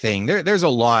LTIR thing, there's a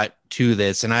lot to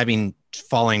this, and I've been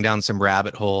falling down some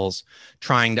rabbit holes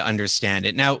trying to understand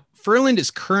it. Now, Ferland is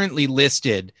currently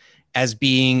listed as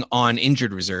being on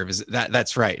injured reserve.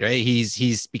 That's right?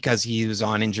 He's because he was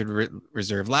on injured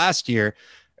reserve last year.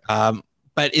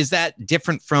 But is that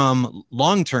different from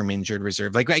long-term injured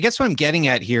reserve? Like, I guess what I'm getting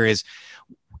at here is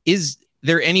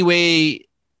there any way,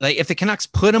 like, if the Canucks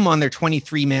put him on their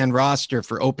 23-man roster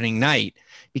for opening night,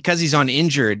 because he's on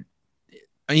injury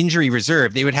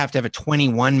reserve, they would have to have a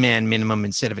 21-man minimum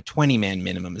instead of a 20-man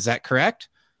minimum. Is that correct?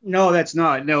 No, that's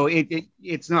not. No,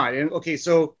 it's not. Okay,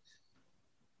 so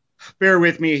bear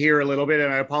with me here a little bit,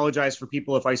 and I apologize for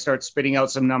people if I start spitting out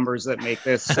some numbers that make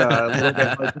this a little bit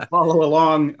hard to follow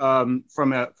along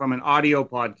from an audio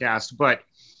podcast. But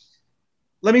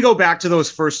let me go back to those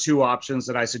first two options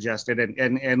that I suggested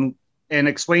and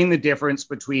explain the difference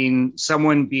between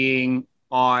someone being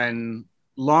on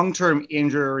long-term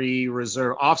injury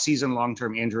reserve, off-season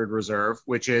long-term injured reserve,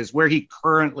 which is where he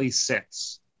currently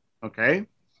sits. Okay.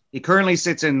 He currently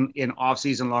sits in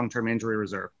off-season long-term injury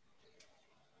reserve.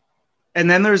 And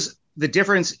then there's the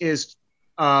difference is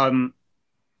it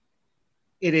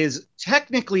is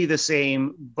technically the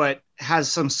same, but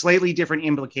has some slightly different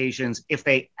implications if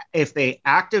they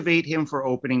activate him for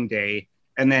opening day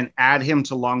and then add him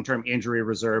to long-term injury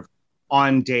reserve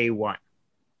on day one.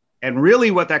 And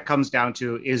really what that comes down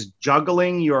to is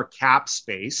juggling your cap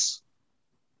space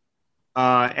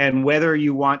and whether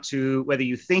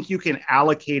you think you can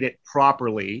allocate it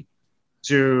properly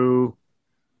to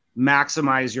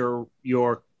maximize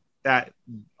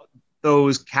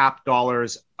those cap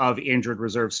dollars of injured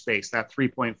reserve space, that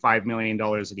 $3.5 million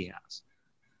that he has.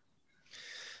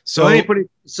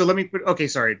 Okay,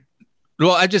 sorry.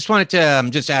 Well, I just wanted to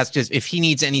just ask if he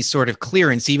needs any sort of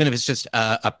clearance, even if it's just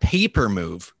a paper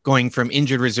move going from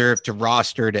injured reserve to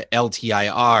roster to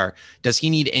LTIR. Does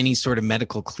he need any sort of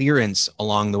medical clearance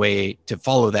along the way to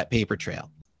follow that paper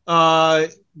trail?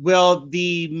 Well,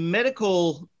 the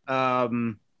medical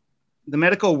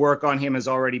work on him has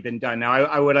already been done. Now,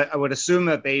 I would assume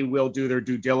that they will do their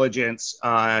due diligence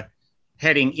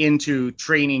heading into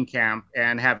training camp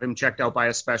and have him checked out by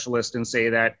a specialist and say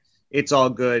that it's all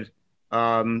good,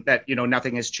 that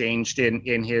nothing has changed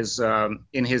in his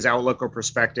outlook or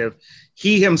perspective.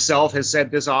 He himself has said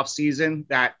this offseason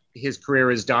that his career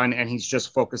is done and he's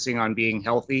just focusing on being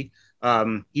healthy.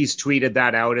 He's tweeted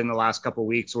that out in the last couple of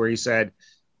weeks where he said,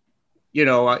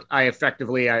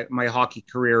 my hockey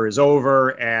career is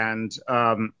over. And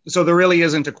so there really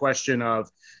isn't a question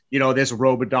of, this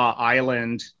Robidas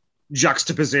Island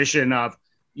juxtaposition of,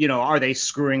 are they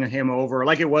screwing him over?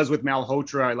 Like it was with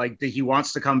Malhotra, like he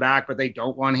wants to come back, but they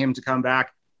don't want him to come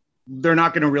back. They're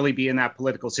not going to really be in that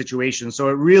political situation. So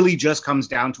it really just comes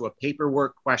down to a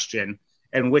paperwork question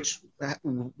and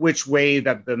which way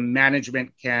that the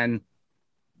management can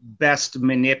best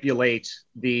manipulate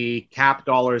the cap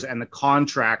dollars and the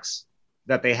contracts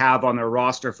that they have on their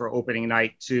roster for opening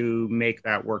night to make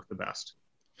that work the best.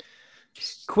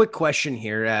 Quick question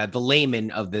here, the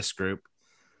layman of this group.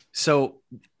 So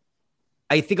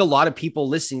I think a lot of people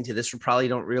listening to this probably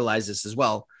don't realize this as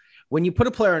well. When you put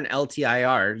a player on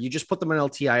LTIR, you just put them on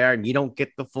LTIR and you don't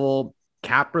get the full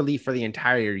cap relief for the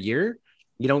entire year.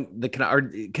 You don't,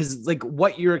 because like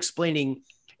what you're explaining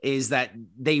is that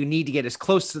they need to get as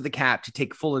close to the cap to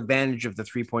take full advantage of the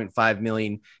 3.5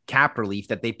 million cap relief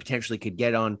that they potentially could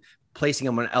get on placing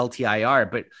them on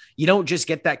LTIR. But you don't just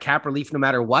get that cap relief no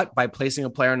matter what by placing a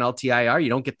player on LTIR. You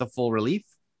don't get the full relief.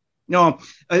 No,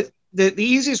 the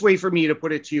easiest way for me to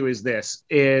put it to you is this,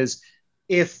 is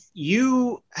if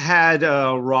you had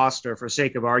a roster, for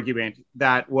sake of argument,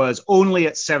 that was only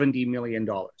at $70 million,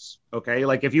 okay?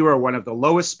 Like if you were one of the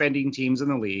lowest spending teams in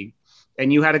the league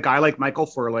and you had a guy like Michael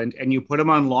Furland and you put him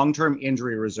on long-term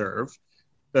injury reserve,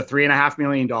 the $3.5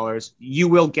 million, you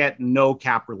will get no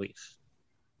cap relief.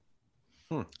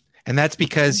 And that's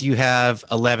because you have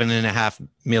 11.5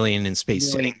 million in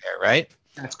space sitting there, right?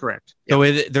 That's correct. So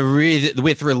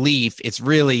with relief, it's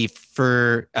really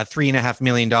for a $3.5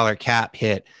 million cap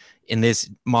hit in this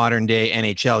modern day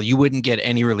NHL. You wouldn't get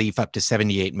any relief up to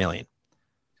 78 million.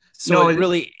 So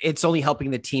it's only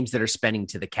helping the teams that are spending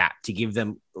to the cap to give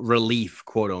them relief,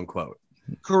 quote unquote.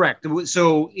 Correct.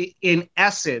 So in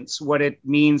essence, what it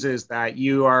means is that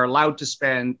you are allowed to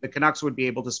spend, the Canucks would be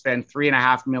able to spend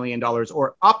 $3.5 million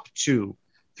or up to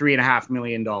 $3.5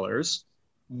 million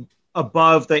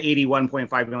above the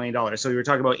 $81.5 million. So you were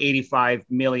talking about $85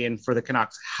 million for the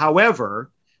Canucks. However,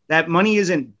 that money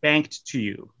isn't banked to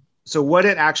you. So what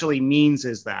it actually means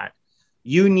is that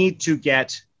you need to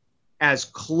get as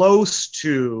close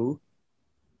to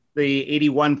the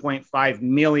 $81.5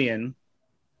 million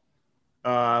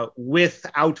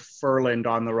without Furland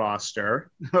on the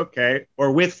roster, okay,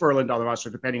 or with Furland on the roster,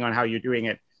 depending on how you're doing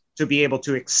it, to be able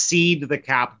to exceed the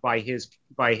cap by his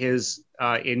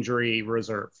injury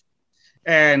reserve.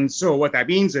 And so what that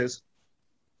means is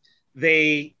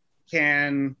they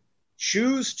can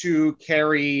choose to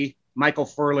carry Michael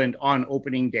Furland on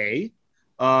opening day.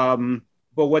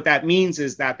 But what that means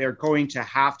is that they're going to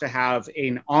have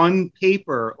an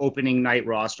on-paper opening night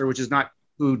roster, which is not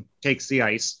who takes the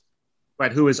ice,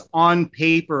 but who is on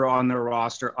paper on their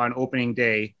roster on opening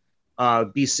day,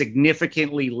 be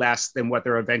significantly less than what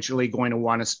they're eventually going to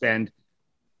want to spend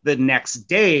the next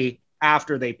day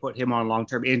after they put him on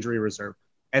long-term injury reserve.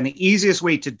 And the easiest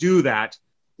way to do that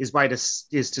is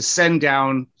to send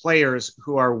down players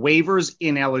who are waivers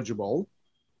ineligible,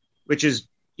 which is,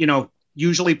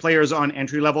 usually players on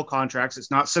entry-level contracts. It's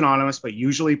not synonymous, but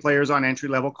usually players on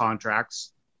entry-level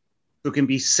contracts who can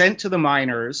be sent to the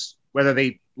minors, whether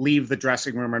they leave the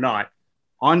dressing room or not.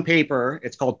 On paper,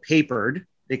 it's called papered.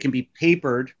 They can be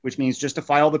papered, which means just to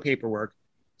file the paperwork,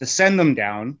 to send them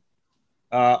down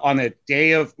on the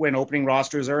day of when opening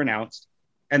rosters are announced,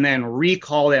 and then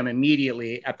recall them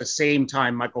immediately at the same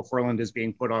time Michael Furland is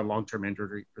being put on long-term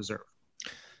injury reserve.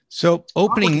 So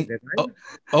opening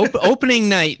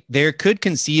night, there could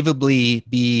conceivably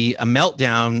be a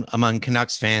meltdown among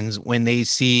Canucks fans when they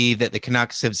see that the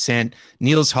Canucks have sent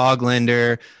Nils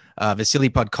Hoglander, Vasily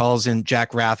Podkolzin,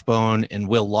 Jack Rathbone, and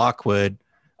Will Lockwood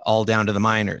all down to the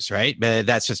minors, right? But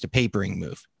that's just a papering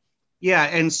move. Yeah,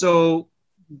 and so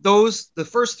the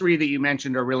first three that you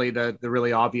mentioned are really the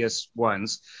really obvious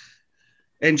ones.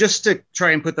 And just to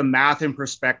try and put the math in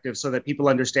perspective so that people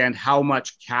understand how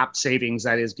much cap savings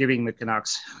that is giving the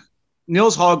Canucks,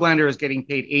 Nils Hoglander is getting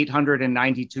paid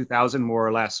 $892,000, more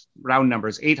or less, round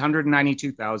numbers,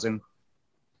 $892,000.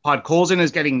 Podkolzin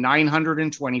is getting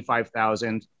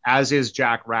 $925,000, as is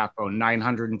Jack Rathbone,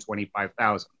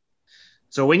 $925,000.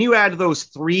 So when you add those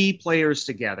three players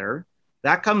together,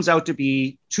 that comes out to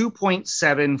be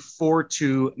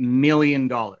 $2.742 million.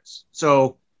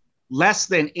 So less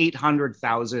than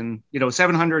 800,000,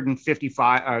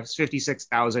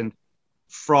 56,000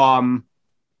 from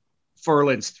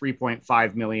Ferland's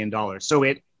 $3.5 million.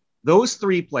 So those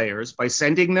three players, by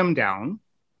sending them down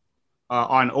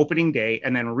on opening day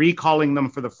and then recalling them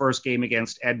for the first game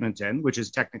against Edmonton, which is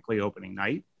technically opening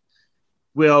night,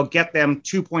 will get them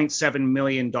 $2.7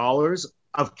 million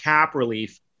of cap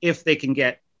relief if they can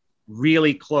get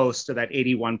really close to that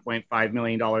 $81.5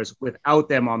 million without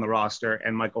them on the roster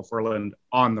and Michael Ferland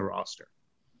on the roster.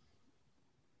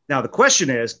 Now, the question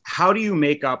is, how do you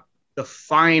make up the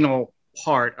final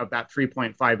part of that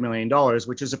 $3.5 million,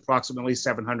 which is approximately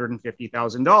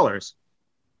 $750,000?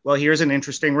 Well, here's an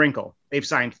interesting wrinkle. They've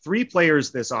signed three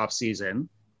players this offseason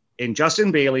in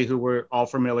Justin Bailey, who we're all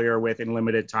familiar with in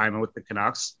limited time with the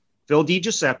Canucks, Phil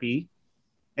DiGiuseppe,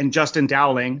 and Justin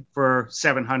Dowling for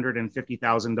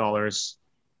 $750,000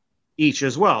 each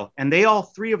as well. And all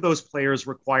three of those players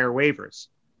require waivers.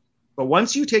 But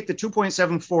once you take the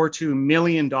 $2.742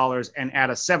 million and add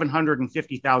a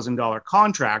 $750,000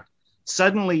 contract,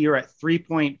 suddenly you're at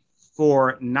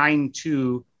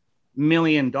 $3.492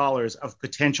 million of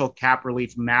potential cap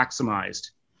relief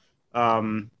maximized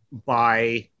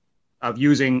by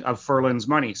Ferland's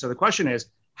money. So the question is,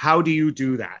 how do you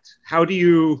do that? How do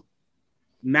you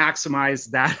maximize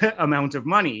that amount of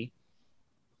money?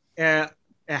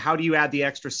 How do you add the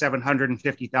extra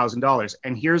 $750,000?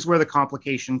 And here's where the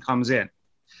complication comes in.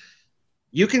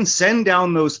 You can send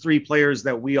down those three players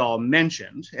that we all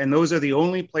mentioned, and those are the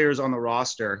only players on the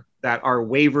roster that are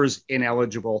waivers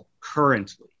ineligible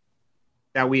currently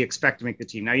that we expect to make the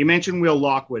team. Now, you mentioned Will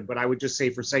Lockwood, but I would just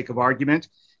say for sake of argument,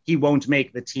 he won't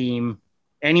make the team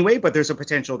anyway, but there's a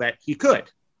potential that he could.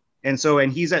 And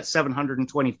he's at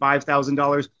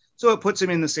 $725,000. So it puts him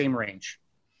in the same range.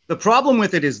 The problem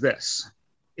with it is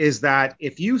that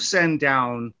if you send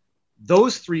down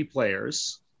those three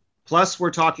players, plus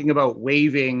we're talking about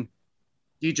waiving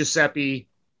DiGiuseppe,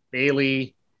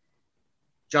 Bailey,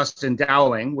 Justin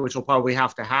Dowling, which will probably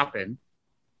have to happen,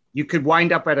 you could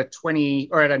wind up at a 20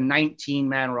 or at a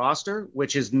 19-man roster,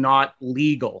 which is not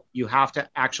legal. You have to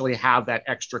actually have that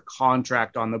extra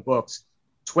contract on the books.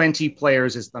 20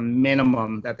 players is the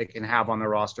minimum that they can have on the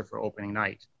roster for opening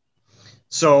night.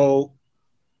 So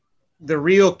the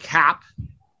real cap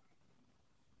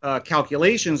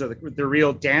calculations, or the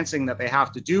real dancing that they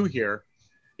have to do here,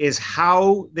 is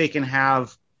how they can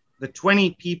have the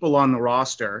 20 people on the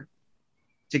roster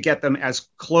to get them as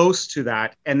close to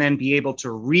that and then be able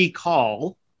to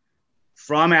recall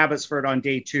from Abbotsford on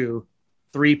day two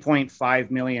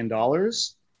 $3.5 million,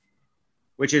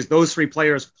 which is those three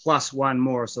players plus one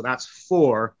more. So that's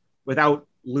four without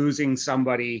losing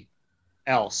somebody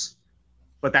else.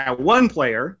 But that one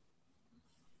player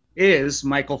is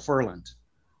Michael Ferland.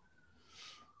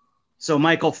 So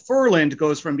Michael Ferland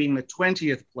goes from being the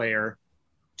 20th player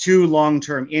to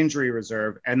long-term injury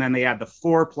reserve, and then they add the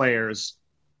four players,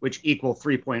 which equal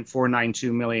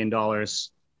 $3.492 million.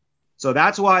 So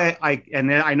that's why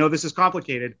I know this is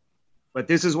complicated, but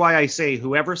this is why I say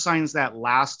whoever signs that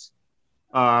last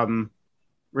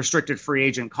restricted free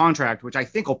agent contract, which I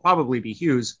think will probably be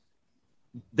Hughes,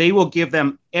 they will give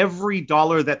them every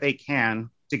dollar that they can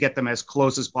to get them as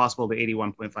close as possible to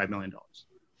 $81.5 million.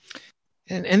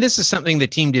 And this is something the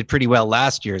team did pretty well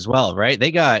last year as well, right?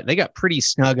 They got pretty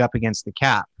snug up against the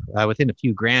cap within a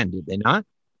few grand, did they not?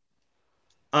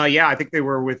 Yeah, I think they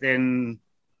were within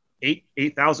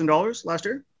 $8,000 last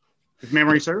year, if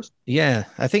memory serves. Yeah,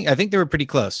 I think they were pretty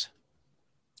close.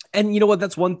 And you know what?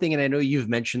 That's one thing, and I know you've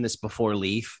mentioned this before,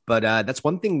 Leaf, but that's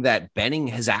one thing that Benning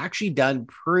has actually done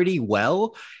pretty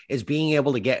well, is being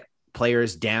able to get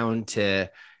players down to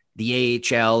the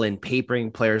AHL and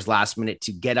papering players last minute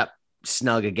to get up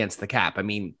snug against the cap. I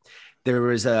mean, there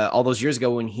was all those years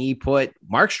ago when he put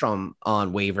Markstrom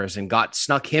on waivers and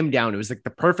snuck him down. It was like the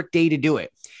perfect day to do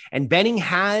it. And Benning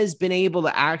has been able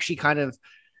to actually kind of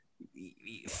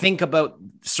think about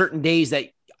certain days that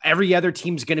every other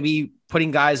team's going to be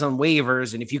putting guys on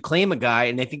waivers. And if you claim a guy,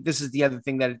 and I think this is the other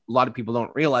thing that a lot of people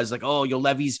don't realize, like, oh,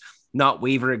 Juolevi's not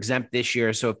waiver exempt this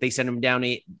year. So if they send him down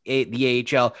the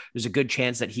AHL, there's a good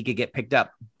chance that he could get picked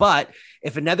up. But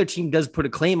if another team does put a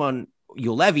claim on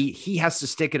Juolevi, he has to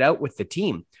stick it out with the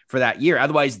team for that year.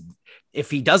 Otherwise,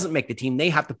 if he doesn't make the team,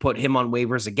 they have to put him on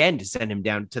waivers again to send him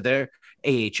down to their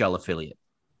AHL affiliate.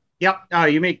 Yep.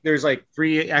 There's like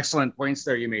three excellent points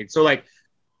there you made. So like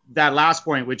that last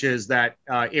point, which is that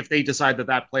if they decide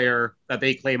that player that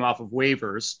they claim off of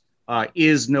waivers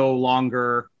is no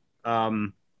longer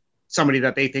somebody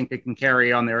that they think they can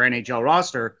carry on their NHL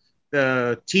roster,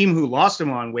 the team who lost him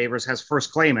on waivers has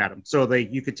first claim at him. So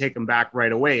you could take him back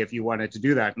right away if you wanted to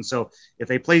do that. And so if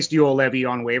they placed Juolevi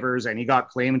on waivers and he got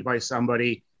claimed by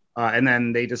somebody, and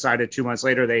then they decided 2 months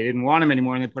later they didn't want him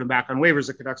anymore and they put him back on waivers,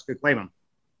 the Canucks could claim him.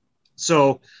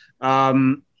 So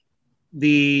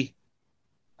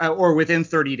or within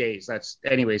 30 days. That's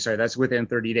within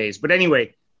 30 days. But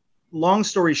anyway, long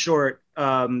story short,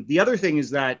 the other thing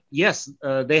is that, yes,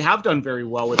 they have done very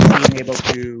well with being able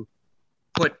to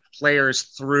put players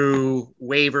through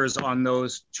waivers on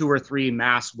those 2 or 3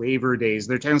 mass waiver days.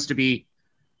 There tends to be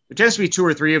 2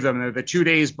 or 3 of them. They're the 2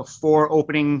 days before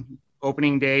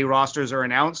opening day rosters are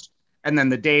announced, and then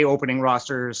the day opening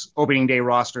day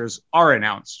rosters are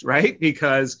announced, right?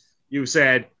 Because you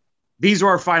said, these are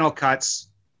our final cuts.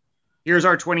 Here's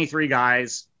our 23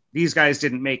 guys. These guys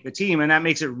didn't make the team. And that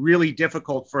makes it really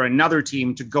difficult for another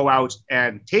team to go out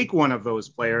and take one of those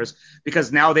players,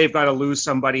 because now they've got to lose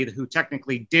somebody who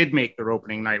technically did make their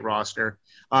opening night roster.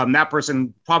 That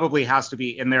person probably has to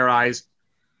be, in their eyes,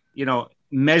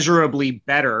 measurably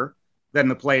better than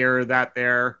the player that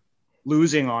they're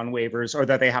losing on waivers, or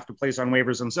that they have to place on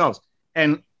waivers themselves.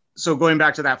 And so going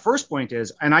back to that first point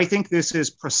and I think this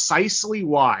is precisely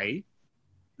why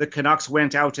the Canucks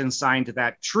went out and signed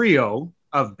that trio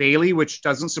of Bailey, which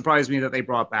doesn't surprise me that they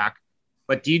brought back,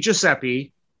 but Di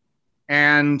Giuseppe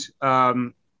and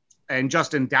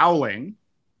Justin Dowling,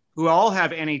 who all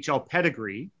have NHL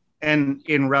pedigree and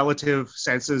in relative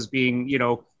senses being,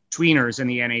 tweeners in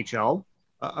the NHL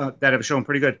that have shown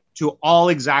pretty good, to all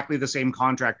exactly the same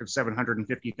contract of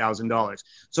 $750,000.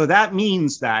 So that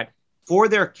means that for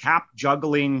their cap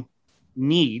juggling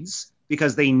needs,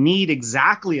 because they need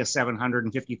exactly a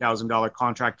 $750,000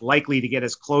 contract, likely to get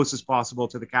as close as possible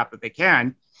to the cap that they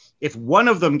can, if one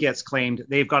of them gets claimed,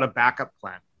 they've got a backup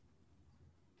plan.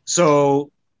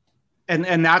 So,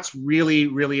 and that's really,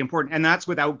 really important. And that's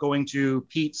without going to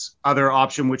Pete's other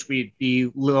option, which would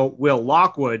be Will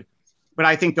Lockwood. But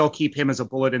I think they'll keep him as a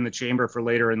bullet in the chamber for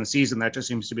later in the season. That just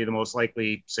seems to be the most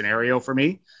likely scenario for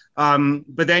me.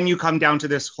 But then you come down to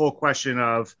this whole question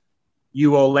of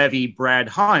Juolevi, Brad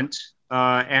Hunt.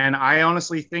 And I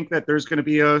honestly think that there's going to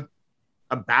be a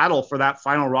battle for that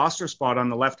final roster spot on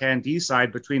the left-hand D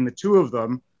side between the two of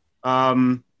them,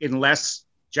 unless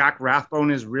Jack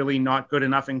Rathbone is really not good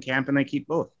enough in camp and they keep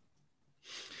both.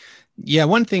 Yeah,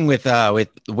 one thing with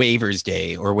waivers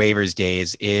day or waivers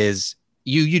days is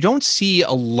you don't see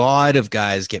a lot of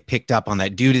guys get picked up on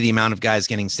that due to the amount of guys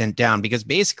getting sent down, because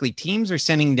basically teams are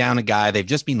sending down a guy they've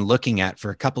just been looking at for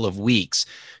a couple of weeks,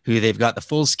 who they've got the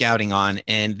full scouting on,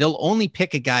 and they'll only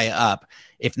pick a guy up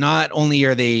if not only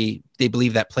are they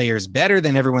believe that player is better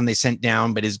than everyone they sent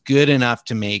down, but is good enough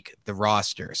to make the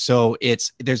roster. So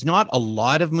there's not a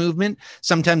lot of movement.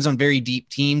 Sometimes on very deep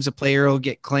teams, a player will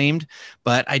get claimed,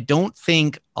 but I don't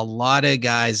think a lot of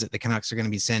guys that the Canucks are going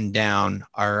to be sent down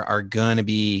are going to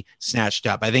be snatched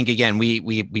up. I think, again,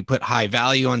 we put high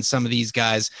value on some of these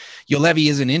guys.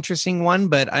 Juolevi is an interesting one,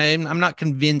 but I'm not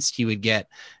convinced he would get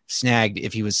snagged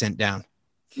if he was sent down.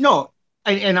 No.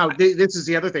 And now this is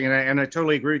the other thing, and I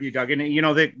totally agree with you, Doug. And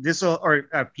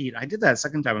Pete, I did that a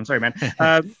second time. I'm sorry, man.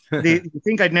 They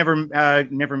think I'd never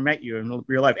met you in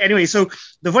real life. Anyway, so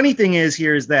the funny thing is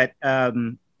that of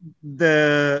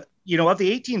the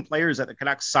 18 players that the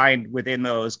Canucks signed within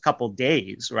those couple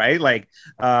days, right? Like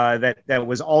that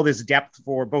was all this depth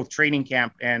for both training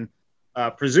camp and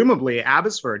presumably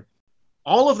Abbotsford.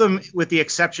 All of them, with the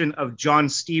exception of John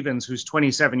Stevens, who's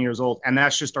 27 years old, and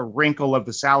that's just a wrinkle of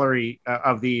the salary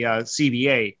of the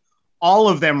CBA, all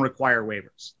of them require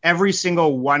waivers. Every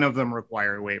single one of them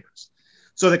require waivers.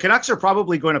 So the Canucks are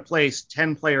probably going to place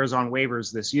 10 players on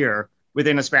waivers this year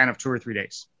within a span of 2 or 3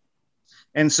 days.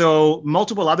 And so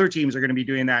multiple other teams are going to be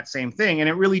doing that same thing. And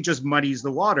it really just muddies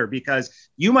the water, because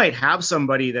you might have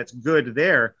somebody that's good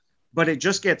there, but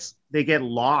they get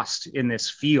lost in this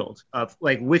field of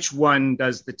like, which one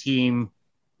does the team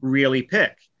really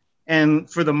pick? And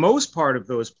for the most part of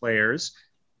those players,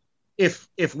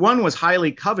 if one was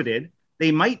highly coveted,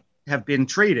 they might have been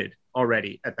traded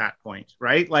already at that point,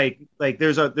 right? Like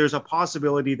there's a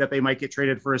possibility that they might get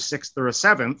traded for a 6th or a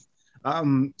 7th.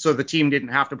 So the team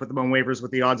didn't have to put them on waivers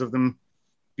with the odds of them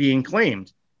being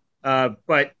claimed.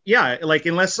 But yeah, like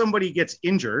unless somebody gets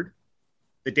injured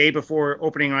the day before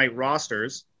opening night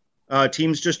rosters,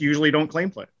 teams just usually don't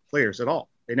claim players at all.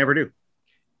 They never do.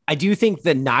 I do think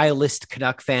the nihilist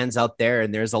Canuck fans out there,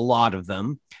 and there's a lot of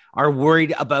them, are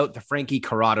worried about the Frankie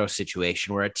Corrado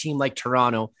situation, where a team like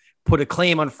Toronto put a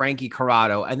claim on Frankie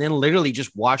Corrado and then literally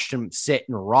just watched him sit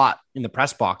and rot in the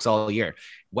press box all year.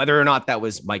 Whether or not that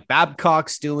was Mike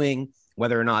Babcock's doing,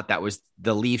 whether or not that was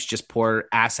the Leafs just poor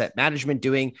asset management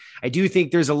doing. I do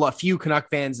think there's few Canuck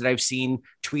fans that I've seen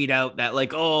tweet out that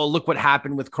like, oh, look what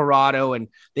happened with Corrado, and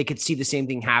they could see the same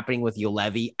thing happening with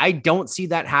Juolevi. I don't see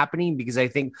that happening because I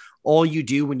think all you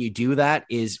do when you do that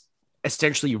is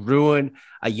essentially ruin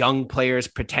a young player's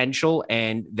potential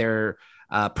and their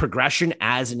progression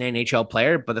as an NHL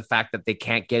player. But the fact that they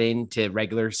can't get into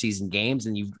regular season games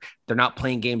and they're not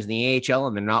playing games in the AHL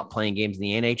and they're not playing games in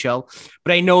the NHL.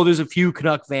 But I know there's a few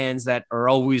Canuck fans that are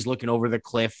always looking over the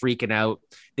cliff, freaking out,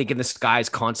 thinking the sky's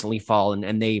constantly falling,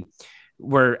 and they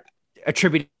were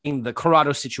attributing the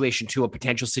Corrado situation to a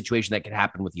potential situation that could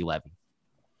happen with Juolevi.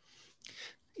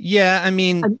 Yeah, I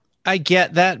mean, I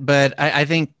get that, but I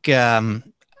think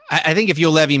I think if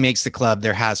Juolevi makes the club,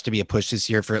 there has to be a push this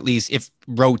year for at least if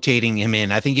rotating him in.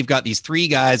 I think you've got these three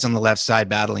guys on the left side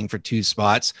battling for two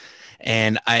spots.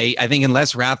 And I think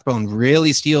unless Rathbone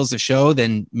really steals the show,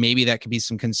 then maybe that could be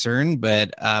some concern.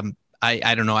 But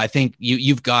I don't know. I think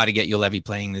you've got to get Juolevi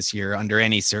playing this year under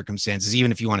any circumstances,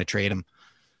 even if you want to trade him.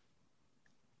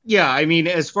 Yeah, I mean,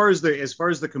 as far as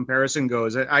the comparison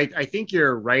goes, I think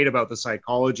you're right about the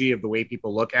psychology of the way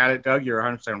people look at it, Doug. You're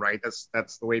 100% right.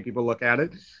 That's the way people look at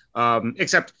it.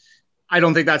 Except I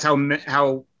don't think that's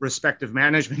how respective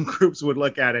management groups would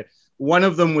look at it. One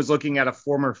of them was looking at a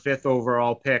former 5th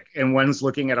overall pick, and one's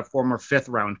looking at a former 5th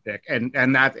round pick, and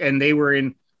they were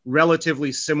in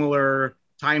relatively similar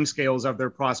timescales of their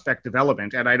prospect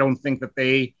development, and I don't think that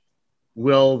they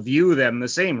will view them the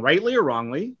same, rightly or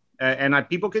wrongly. And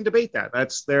people can debate that.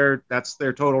 That's their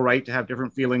total right to have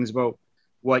different feelings about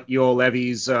what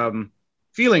Juolevi's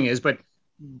feeling is. But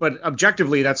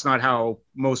objectively, that's not how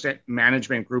most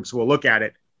management groups will look at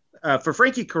it. For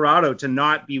Frankie Corrado to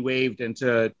not be waived and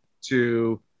to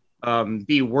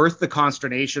be worth the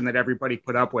consternation that everybody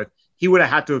put up with, he would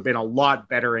have had to have been a lot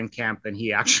better in camp than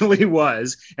he actually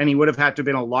was. And he would have had to have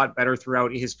been a lot better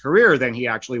throughout his career than he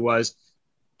actually was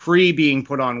pre being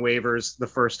put on waivers the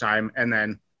first time and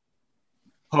then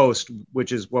post,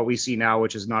 which is what we see now,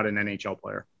 which is not an NHL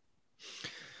player.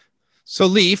 So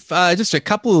Leaf, just a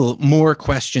couple more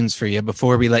questions for you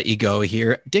before we let you go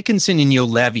here. Dickinson and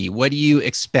Juolevi, what do you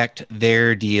expect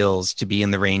their deals to be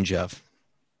in the range of?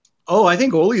 Oh, I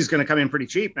think Ole's going to come in pretty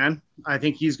cheap, man. I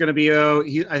think he's going to be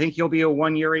I think he'll be a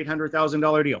 1 year,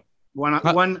 $800,000 deal. One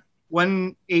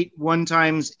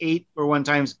times 8 or 1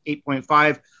 times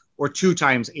 8.5 or 2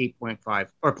 times 8.5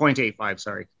 or 0.85.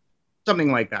 Sorry.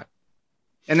 Something like that.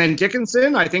 And then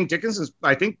Dickinson, I think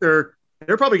they're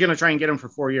probably going to try and get him for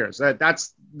 4 years.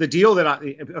 That's the deal that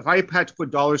if I had to put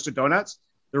dollars to donuts,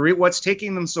 what's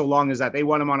taking them so long is that they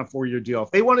want him on a 4 year deal. If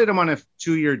they wanted him on a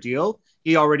 2 year deal,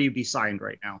 he already be signed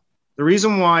right now. The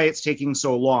reason why it's taking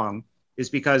so long is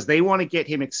because they want to get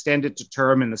him extended to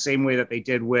term in the same way that they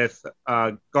did with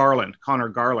Connor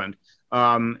Garland,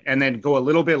 and then go a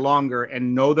little bit longer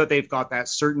and know that they've got that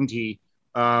certainty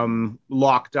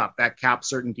locked up, that cap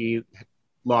certainty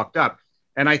locked up.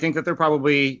 And I think that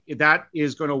that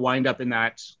is going to wind up in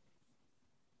that.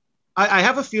 I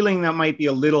have a feeling that might be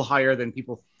a little higher than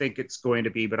people think it's going to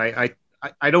be, but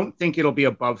I don't think it'll be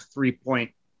above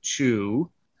 3.2,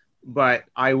 but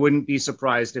I wouldn't be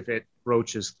surprised if it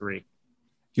broaches 3.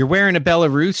 You're wearing a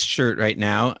Belarus shirt right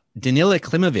now. Danila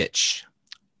Klimovich.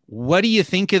 What do you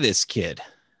think of this kid?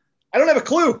 I don't have a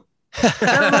clue.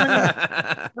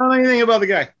 I don't know anything about the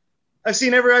guy. I've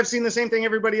seen the same thing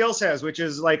everybody else has, which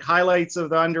is like highlights of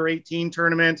the under 18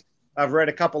 tournament. I've read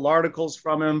a couple articles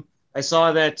from him. I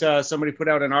saw that somebody put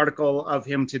out an article of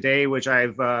him today, which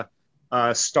I've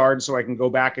starred so I can go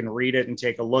back and read it and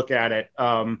take a look at it.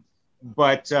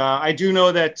 But I do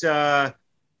know that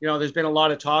there's been a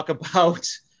lot of talk about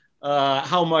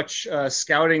how much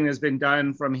scouting has been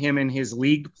done from him in his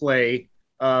league play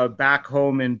back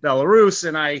home in Belarus,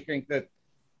 and I think that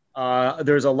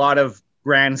there's a lot of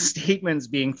grand statements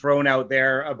being thrown out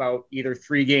there about either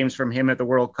 3 games from him at the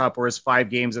World Cup or his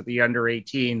 5 games at the under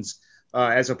 18s,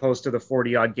 as opposed to the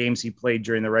 40 odd games he played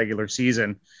during the regular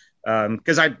season.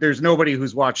 Because there's nobody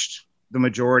who's watched the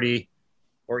majority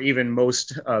or even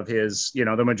most of his,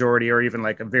 the majority or even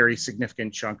like a very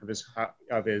significant chunk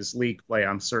of his league play.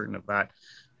 I'm certain of that.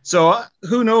 So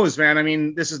who knows, man? I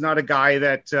mean, this is not a guy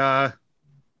that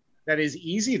is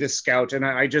easy to scout. And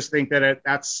I just think that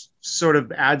that's sort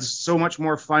of adds so much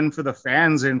more fun for the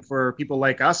fans and for people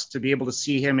like us to be able to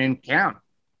see him in camp.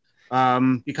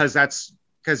 Because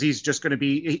he's just going to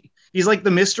be, he's like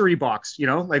the mystery box,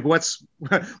 like what's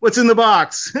in the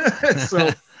box. So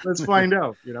let's find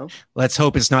out, Let's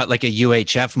hope it's not like a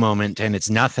UHF moment and it's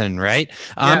nothing, right?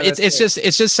 It's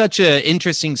just such an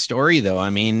interesting story, though. I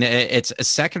mean, it's a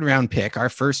second round pick, our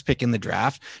first pick in the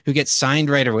draft, who gets signed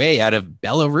right away out of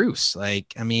Belarus.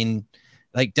 Like, I mean,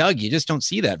 like Doug, you just don't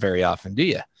see that very often, do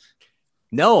you?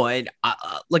 No, and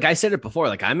like I said it before,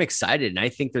 like I'm excited, and I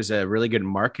think there's a really good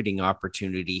marketing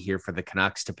opportunity here for the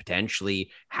Canucks to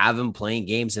potentially have him playing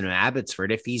games in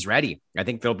Abbotsford if he's ready. I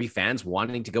think there'll be fans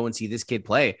wanting to go and see this kid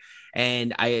play,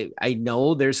 and I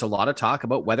know there's a lot of talk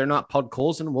about whether or not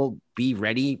Podkolzin will be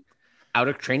ready out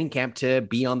of training camp to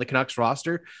be on the Canucks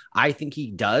roster. I think he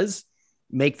does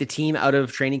make the team out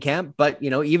of training camp, but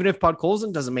even if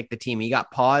Podkolzin doesn't make the team, he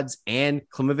got Pods and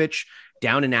Klimovich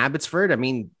down in Abbotsford. I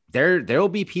mean, there will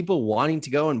be people wanting to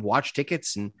go and watch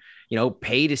tickets and,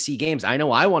 pay to see games. I know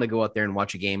I want to go out there and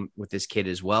watch a game with this kid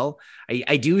as well.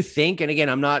 I do think, and again,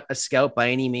 I'm not a scout by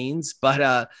any means,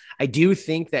 but I do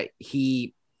think that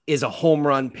he is a home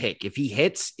run pick. If he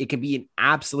hits, it can be an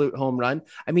absolute home run.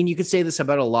 I mean, you could say this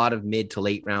about a lot of mid to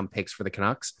late round picks for the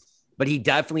Canucks, but he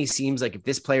definitely seems like if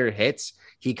this player hits,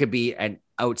 he could be an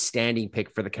outstanding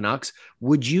pick for the Canucks.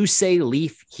 Would you say,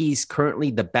 Leaf, he's currently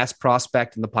the best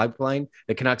prospect in the pipeline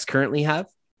the Canucks currently have?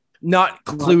 Not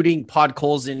including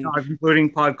Podkolzin. Not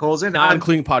including Podkolzin. Not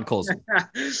including Podkolzin.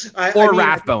 Or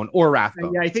Rathbone.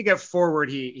 Yeah, I think at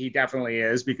forward he definitely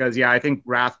is, because I think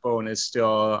Rathbone is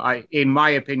still, in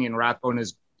my opinion, Rathbone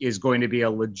is going to be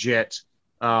a legit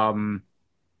person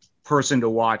to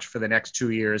watch for the next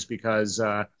 2 years, because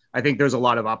I think there's a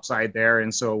lot of upside there.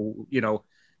 And so,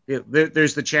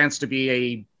 there's the chance to be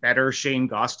a better Shane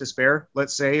Gostisbehere,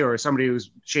 let's say, or somebody who's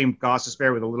Shane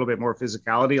Gostisbehere with a little bit more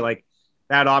physicality. Like,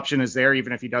 that option is there,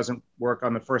 even if he doesn't work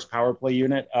on the first power play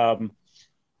unit. I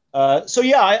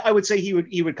would say he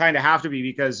would kind of have to be,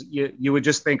 because you would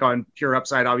just think on pure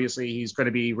upside, obviously he's going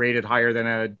to be rated higher than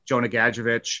a Jonah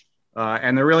Gadjovich.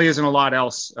 And there really isn't a lot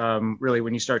else, really,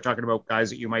 when you start talking about guys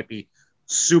that you might be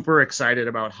super excited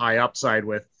about high upside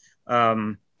with.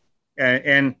 Okay,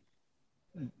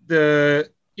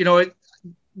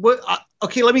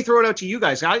 let me throw it out to you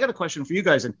guys. I got a question for you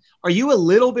guys. And are you a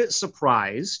little bit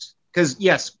surprised? Because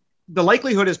yes, the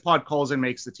likelihood is Podkolzin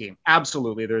makes the team.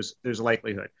 Absolutely, there's a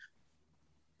likelihood.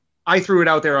 I threw it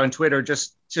out there on Twitter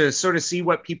just to sort of see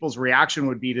what people's reaction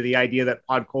would be to the idea that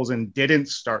Podkolzin didn't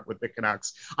start with the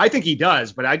Canucks. I think he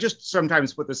does, but I just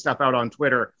sometimes put this stuff out on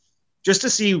Twitter just to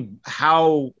see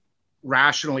how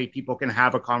rationally people can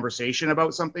have a conversation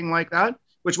about something like that,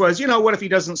 which was, what if he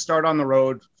doesn't start on the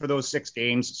road for those 6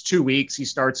 games? It's 2 weeks. He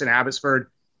starts in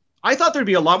Abbotsford. I thought there'd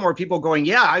be a lot more people going,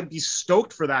 yeah, I'd be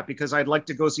stoked for that, because I'd like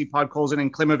to go see Podkolzin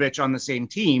and Klimovich on the same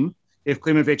team if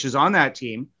Klimovich is on that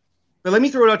team. But let me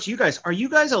throw it out to you guys. Are you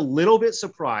guys a little bit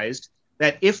surprised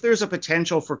that if there's a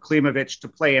potential for Klimovich to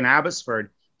play in Abbotsford,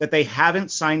 that they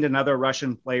haven't signed another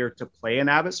Russian player to play in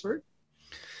Abbotsford?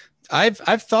 I've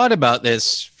thought about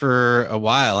this for a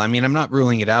while. I mean, I'm not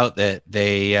ruling it out that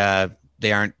they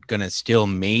aren't going to still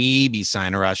maybe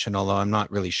sign a Russian, although I'm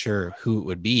not really sure who it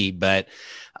would be. But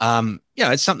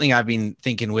it's something I've been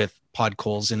thinking with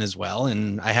Podkolzin as well.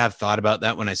 And I have thought about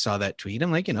that when I saw that tweet.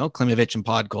 I'm like, Klimovich and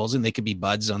Podkolzin, they could be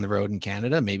buds on the road in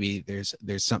Canada. Maybe there's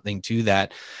something to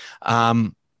that.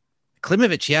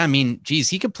 Klimovich, yeah, I mean, geez,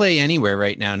 he could play anywhere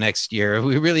right now next year.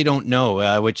 We really don't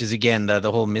know, which is, again,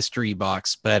 the whole mystery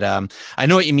box. But I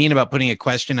know what you mean about putting a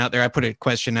question out there. I put a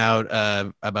question out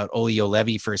about Olli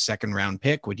Juolevi for a second-round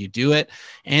pick. Would you do it?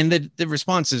 And the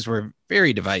responses were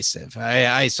very divisive.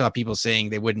 I saw people saying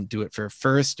they wouldn't do it for a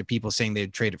first, to people saying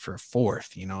they'd trade it for a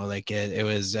fourth. It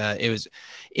was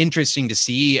interesting to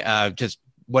see just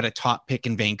what a top pick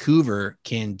in Vancouver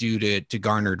can do to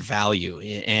garnered value.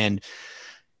 And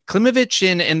Klimovich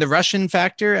and the Russian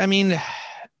factor, I mean,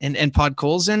 and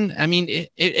Podkolzin, I mean,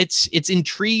 it's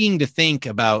intriguing to think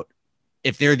about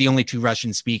if they're the only 2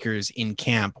 Russian speakers in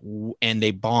camp and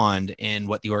they bond, and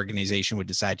what the organization would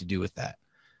decide to do with that.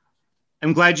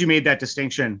 I'm glad you made that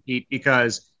distinction, Pete,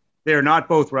 because they're not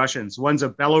both Russians. One's a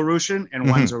Belarusian and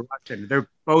one's a Russian. They're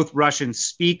both Russian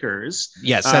speakers.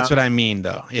 Yes, that's what I mean,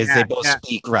 though, is they both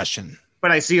speak Russian.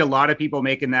 But I see a lot of people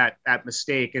making that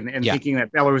mistake and thinking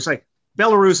that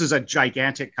Belarus is a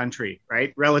gigantic country,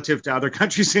 right? Relative to other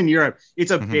countries in Europe.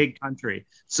 It's a big country.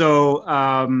 So,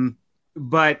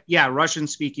 Russian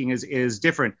speaking is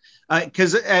different.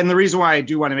 And the reason why I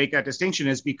do want to make that distinction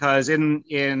is because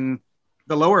in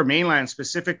the Lower Mainland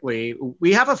specifically,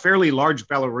 we have a fairly large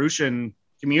Belarusian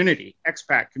community,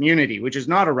 expat community, which is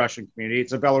not a Russian community.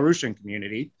 It's a Belarusian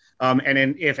community.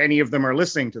 If any of them are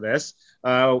listening to this,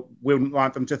 we wouldn't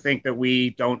want them to think that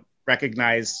we don't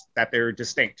recognize that they're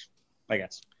distinct. I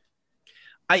guess.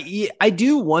 I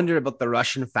do wonder about the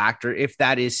Russian factor, if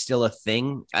that is still a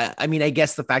thing. I mean, I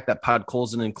guess the fact that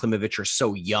Podkolzin and Klimovich are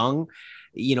so young,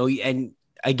 and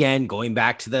again, going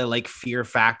back to the like fear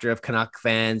factor of Canuck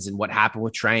fans and what happened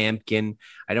with Tryamkin.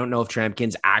 I don't know if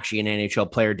Tryamkin's actually an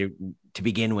NHL player to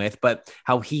begin with, but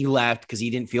how he left because he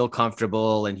didn't feel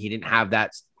comfortable and he didn't have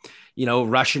that,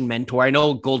 Russian mentor. I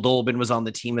know Goldobin was on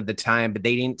the team at the time, but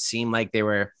they didn't seem like they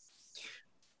were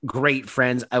great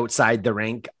friends outside the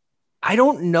rink. I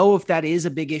don't know if that is a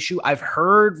big issue. I've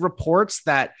heard reports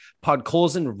that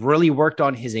Podkolzin really worked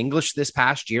on his English this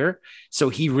past year. So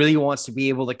he really wants to be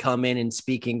able to come in and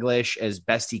speak English as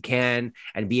best he can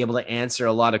and be able to answer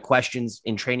a lot of questions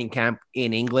in training camp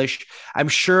in English. I'm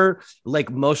sure,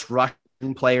 like most Russian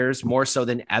players, more so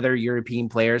than other European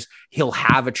players, he'll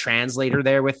have a translator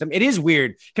there with him. It is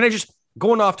weird. Can I just,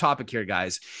 going off topic here,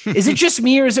 guys, is it just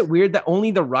me or is it weird that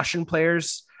only the Russian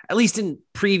players, at least in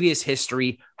previous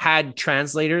history, had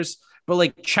translators, but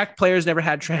like Czech players never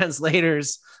had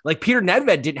translators? Like Peter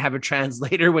Nedved didn't have a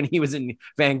translator when he was in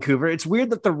Vancouver. It's weird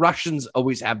that the Russians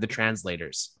always have the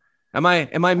translators. Am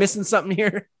I missing something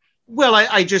here? Well,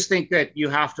 I just think that you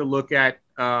have to look at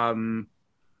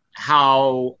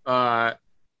how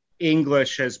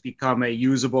English has become a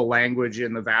usable language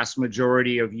in the vast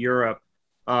majority of Europe,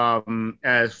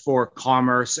 as for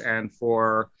commerce and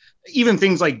for even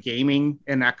things like gaming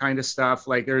and that kind of stuff.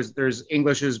 Like there's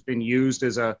English has been used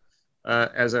as a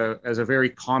very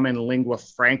common lingua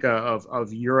franca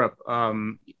of Europe.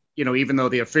 Even though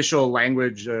the official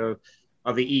language of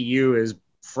the EU is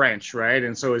French, right,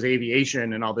 and so is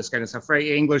aviation and all this kind of stuff. Right,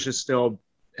 English has still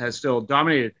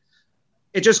dominated.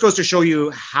 It just goes to show you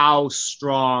how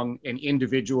strong an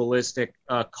individualistic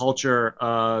culture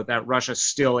that Russia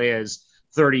still is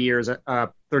 30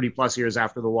 plus years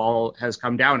after the wall has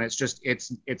come down. It's just,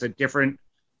 it's a different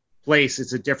place.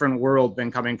 It's a different world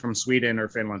than coming from Sweden or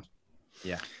Finland.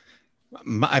 Yeah.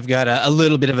 I've got a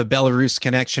little bit of a Belarus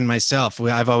connection myself.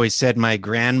 I've always said my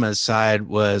grandma's side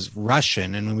was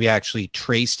Russian, and we actually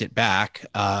traced it back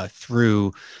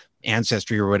through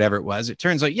ancestry or whatever it was. It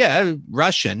turns out,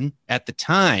 Russian at the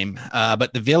time,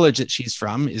 but the village that she's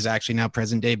from is actually now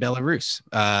present day Belarus,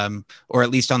 or at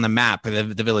least on the map. The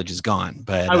village is gone.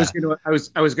 But I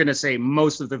was gonna say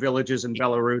most of the villages in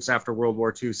Belarus after World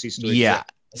War II ceased to exist. Yeah.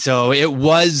 So it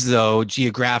was, though,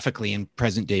 geographically in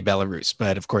present day Belarus,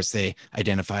 but of course they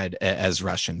identified as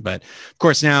Russian. But of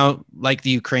course now, like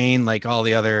the Ukraine, like all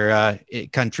the other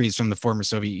countries from the former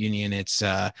Soviet Union, it's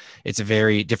a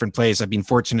very different place. I've been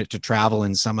fortunate to travel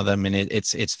in some of them, and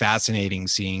it's fascinating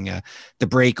seeing the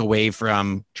break away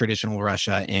from traditional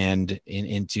Russia and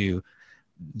into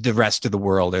the rest of the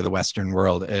world, or the Western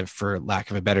world, for lack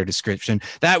of a better description.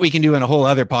 That we can do in a whole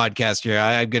other podcast here.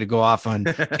 I'm going to go off on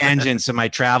tangents of my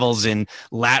travels in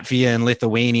Latvia and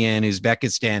Lithuania and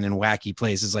Uzbekistan and wacky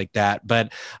places like that.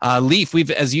 But Leaf,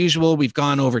 as usual, we've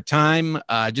gone over time.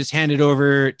 Just hand it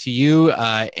over to you.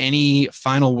 Any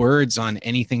final words on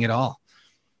anything at all?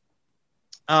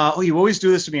 You always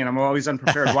do this to me, and I'm always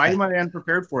unprepared. Why am I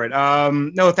unprepared for it?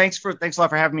 No, thanks a lot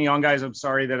for having me on, guys. I'm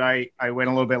sorry that I went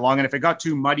a little bit long, and if it got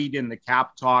too muddied in the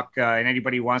cap talk, and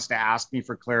anybody wants to ask me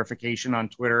for clarification on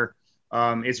Twitter,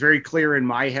 it's very clear in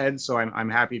my head, so I'm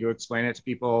happy to explain it to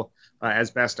people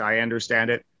as best I understand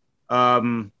it. I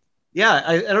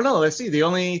don't know. Let's see. The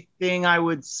only thing I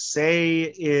would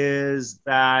say is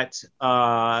that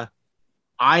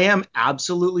I am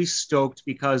absolutely stoked,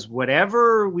 because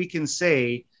whatever we can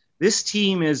say, this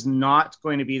team is not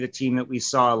going to be the team that we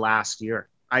saw last year.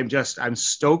 I'm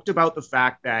stoked about the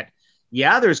fact that,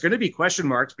 there's going to be question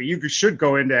marks, but you should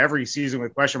go into every season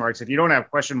with question marks. If you don't have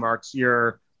question marks,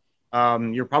 you're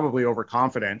probably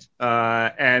overconfident.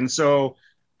 And so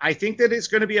I think that it's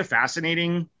going to be a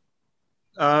fascinating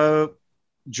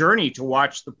journey to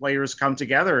watch the players come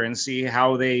together and see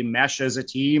how they mesh as a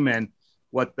team, and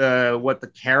what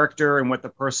the character and what the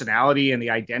personality and the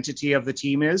identity of the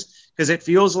team is, because it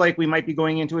feels like we might be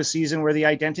going into a season where the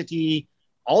identity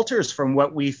alters from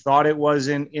what we thought it was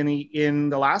in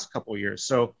the last couple of years.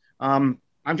 So I'm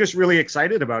just really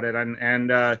excited about it,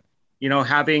 and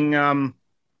having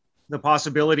the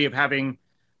possibility of having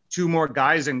two more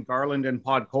guys in Garland and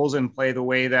Podkolzin play the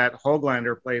way that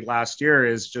Höglander played last year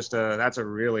is just that's a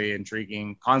really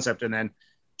intriguing concept. And then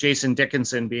Jason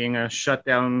Dickinson being a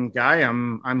shutdown guy,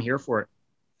 I'm here for it.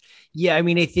 Yeah, I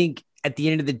mean, I think at the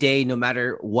end of the day, no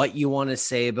matter what you want to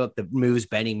say about the moves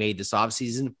Benning made this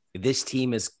offseason, this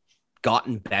team has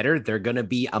gotten better. They're going to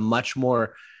be a much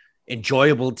more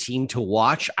enjoyable team to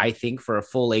watch, I think, for a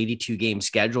full 82 game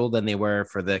schedule than they were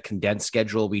for the condensed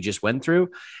schedule we just went through.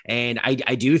 And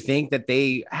I do think that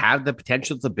they have the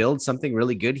potential to build something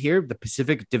really good here. The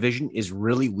Pacific Division is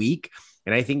really weak.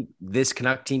 And I think this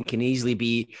Canuck team can easily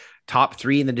be top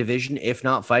 3 in the division, if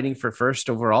not fighting for first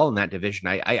overall in that division.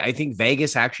 I think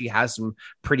Vegas actually has some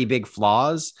pretty big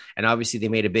flaws. And obviously they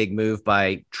made a big move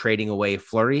by trading away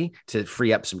Fleury to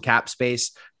free up some cap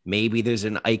space. Maybe there's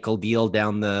an Eichel deal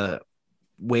down the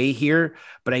way here,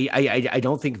 but I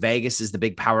don't think Vegas is the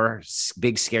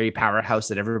big scary powerhouse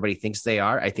that everybody thinks they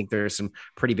are. I think there are some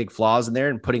pretty big flaws in there,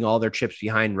 and putting all their chips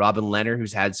behind Robin Lehner,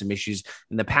 who's had some issues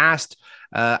in the past.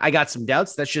 I got some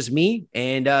doubts. That's just me.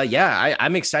 And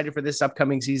I'm excited for this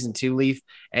upcoming season too, Leaf.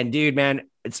 And dude, man,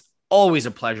 it's always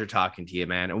a pleasure talking to you,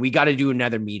 man. And we got to do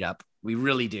another meetup. We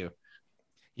really do.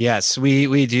 Yes,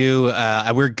 we do.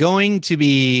 We're going to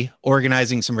be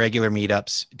organizing some regular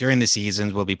meetups during the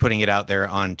season. We'll be putting it out there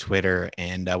on Twitter.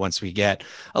 And once we get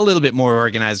a little bit more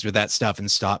organized with that stuff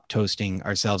and stop toasting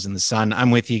ourselves in the sun,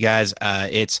 I'm with you guys.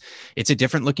 It's a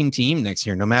different looking team next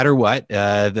year, no matter what.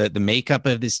 The makeup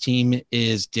of this team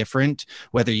is different,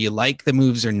 whether you like the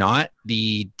moves or not.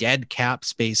 The dead cap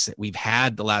space that we've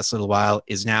had the last little while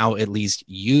is now at least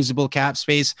usable cap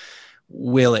space.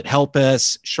 Will it help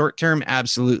us short term?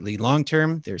 Absolutely. Long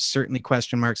term, there's certainly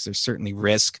question marks. There's certainly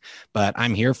risk, but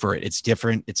I'm here for it. It's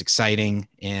different. It's exciting.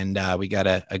 And we got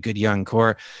a good young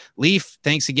core. Leaf,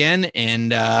 thanks again.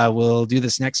 And we'll do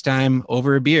this next time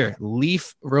over a beer.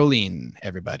 Leaf Rolling,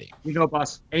 everybody. You know,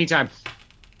 boss. Anytime.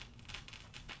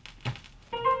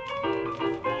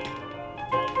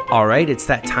 All right, it's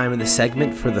that time of the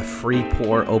segment for the Free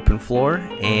Pour Open Floor.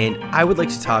 And I would like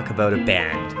to talk about a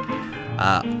band.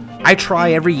 I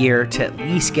try every year to at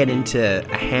least get into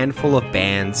a handful of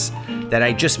bands that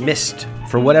I just missed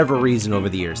for whatever reason over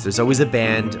the years. There's always a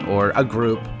band or a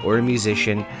group or a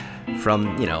musician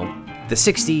from, the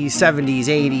 60s, 70s,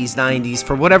 80s, 90s.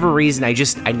 For whatever reason,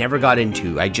 I never got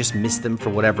into. I just missed them for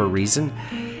whatever reason.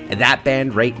 And that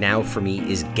band right now for me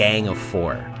is Gang of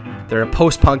Four. They're a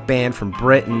post-punk band from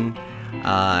Britain.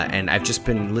 And I've just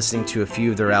been listening to a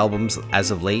few of their albums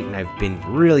as of late, and I've been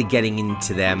really getting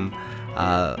into them.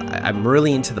 I'm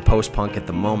really into the post-punk at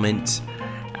the moment.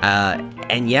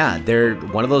 And yeah, they're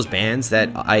one of those bands that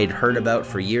I had heard about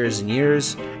for years and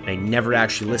years, and I never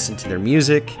actually listened to their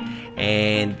music.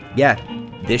 And yeah,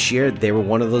 this year they were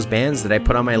one of those bands that I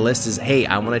put on my list as, hey,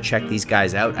 I want to check these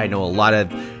guys out. I know a lot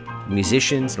of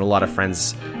musicians and a lot of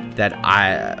friends that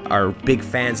are big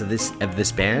fans of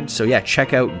this band. So yeah,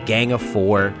 check out Gang of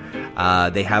Four.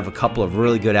 They have a couple of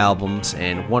really good albums,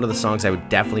 and one of the songs I would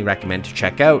definitely recommend to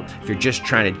check out if you're just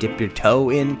trying to dip your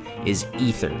toe in is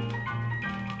Ether.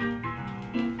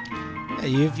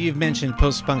 You've mentioned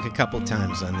post-punk a couple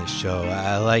times on this show.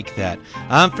 I like that.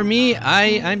 For me,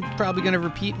 I'm probably going to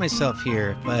repeat myself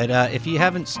here, but if you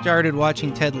haven't started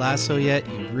watching Ted Lasso yet,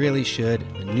 you really should.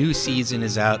 The new season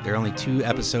is out. There are only 2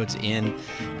 episodes in.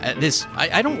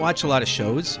 I don't watch a lot of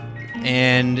shows,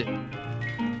 and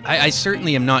I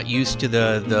certainly am not used to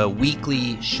the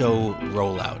weekly show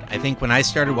rollout. I think when I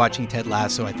started watching Ted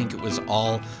Lasso, I think it was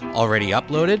all already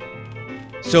uploaded.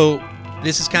 So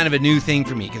this is kind of a new thing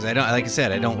for me because I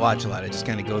don't watch a lot. I just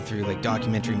kind of go through like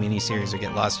documentary miniseries or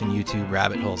get lost in YouTube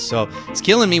rabbit holes. So it's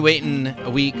killing me waiting a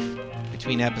week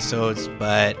between episodes,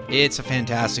 but it's a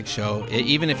fantastic show.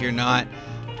 Even if you're not,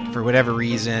 for whatever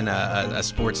reason, a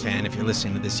sports fan, if you're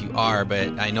listening to this, you are,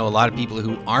 but I know a lot of people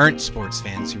who aren't sports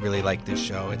fans who really like this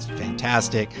show. It's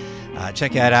fantastic.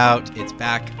 Check that out. It's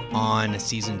back on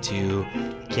season 2.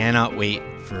 Cannot wait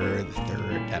for the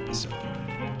 3rd episode.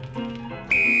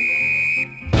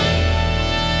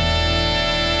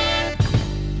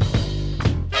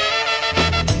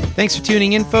 Thanks for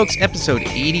tuning in, folks. Episode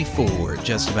 84,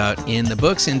 just about in the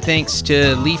books. And thanks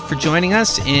to Leaf for joining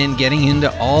us and getting into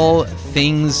all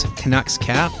things Canucks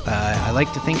Cap. I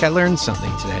like to think I learned something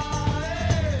today.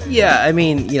 Yeah, I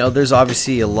mean, there's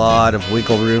obviously a lot of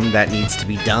wiggle room that needs to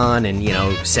be done, and,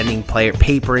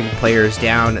 papering players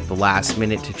down at the last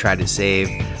minute to try to save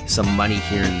some money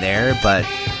here and there. But,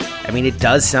 I mean, it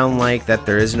does sound like that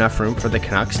there is enough room for the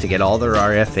Canucks to get all their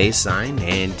RFAs signed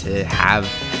and to have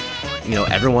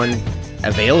everyone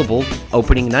available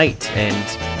opening night.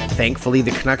 And thankfully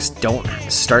the Canucks don't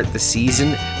start the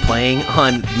season playing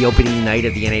on the opening night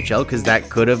of the NHL, because that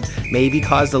could have maybe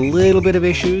caused a little bit of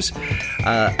issues.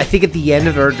 I think at the end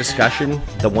of our discussion,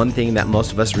 the one thing that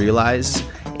most of us realize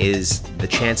is the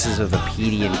chances of a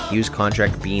PD and Hughes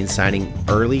contract being signing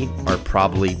early are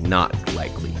probably not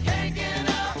likely.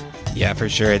 Yeah, for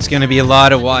sure. It's going to be a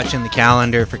lot of watching the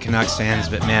calendar for Canucks fans,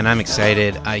 but man, I'm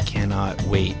excited. I cannot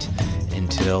wait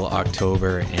until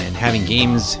October, and having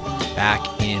games back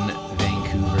in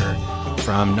Vancouver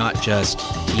from not just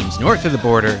teams north of the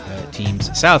border,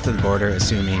 teams south of the border,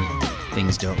 assuming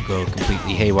things don't go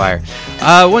completely haywire.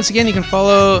 Once again, you can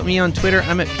follow me on Twitter.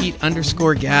 I'm at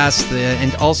Pete_Gas.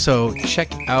 And also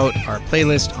check out our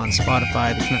playlist on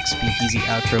Spotify, the Canucks Speakeasy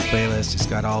Outro playlist. It's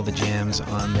got all the jams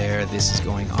on there. This is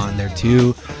going on there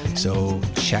too. So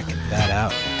check that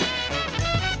out.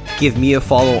 Give me a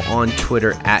follow on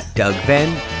Twitter at Doug Venn.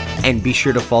 And be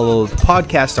sure to follow the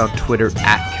podcast on Twitter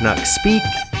at Canucks Speak.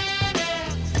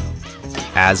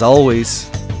 As always,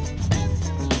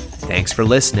 thanks for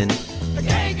listening.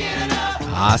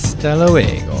 Hasta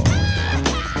luego.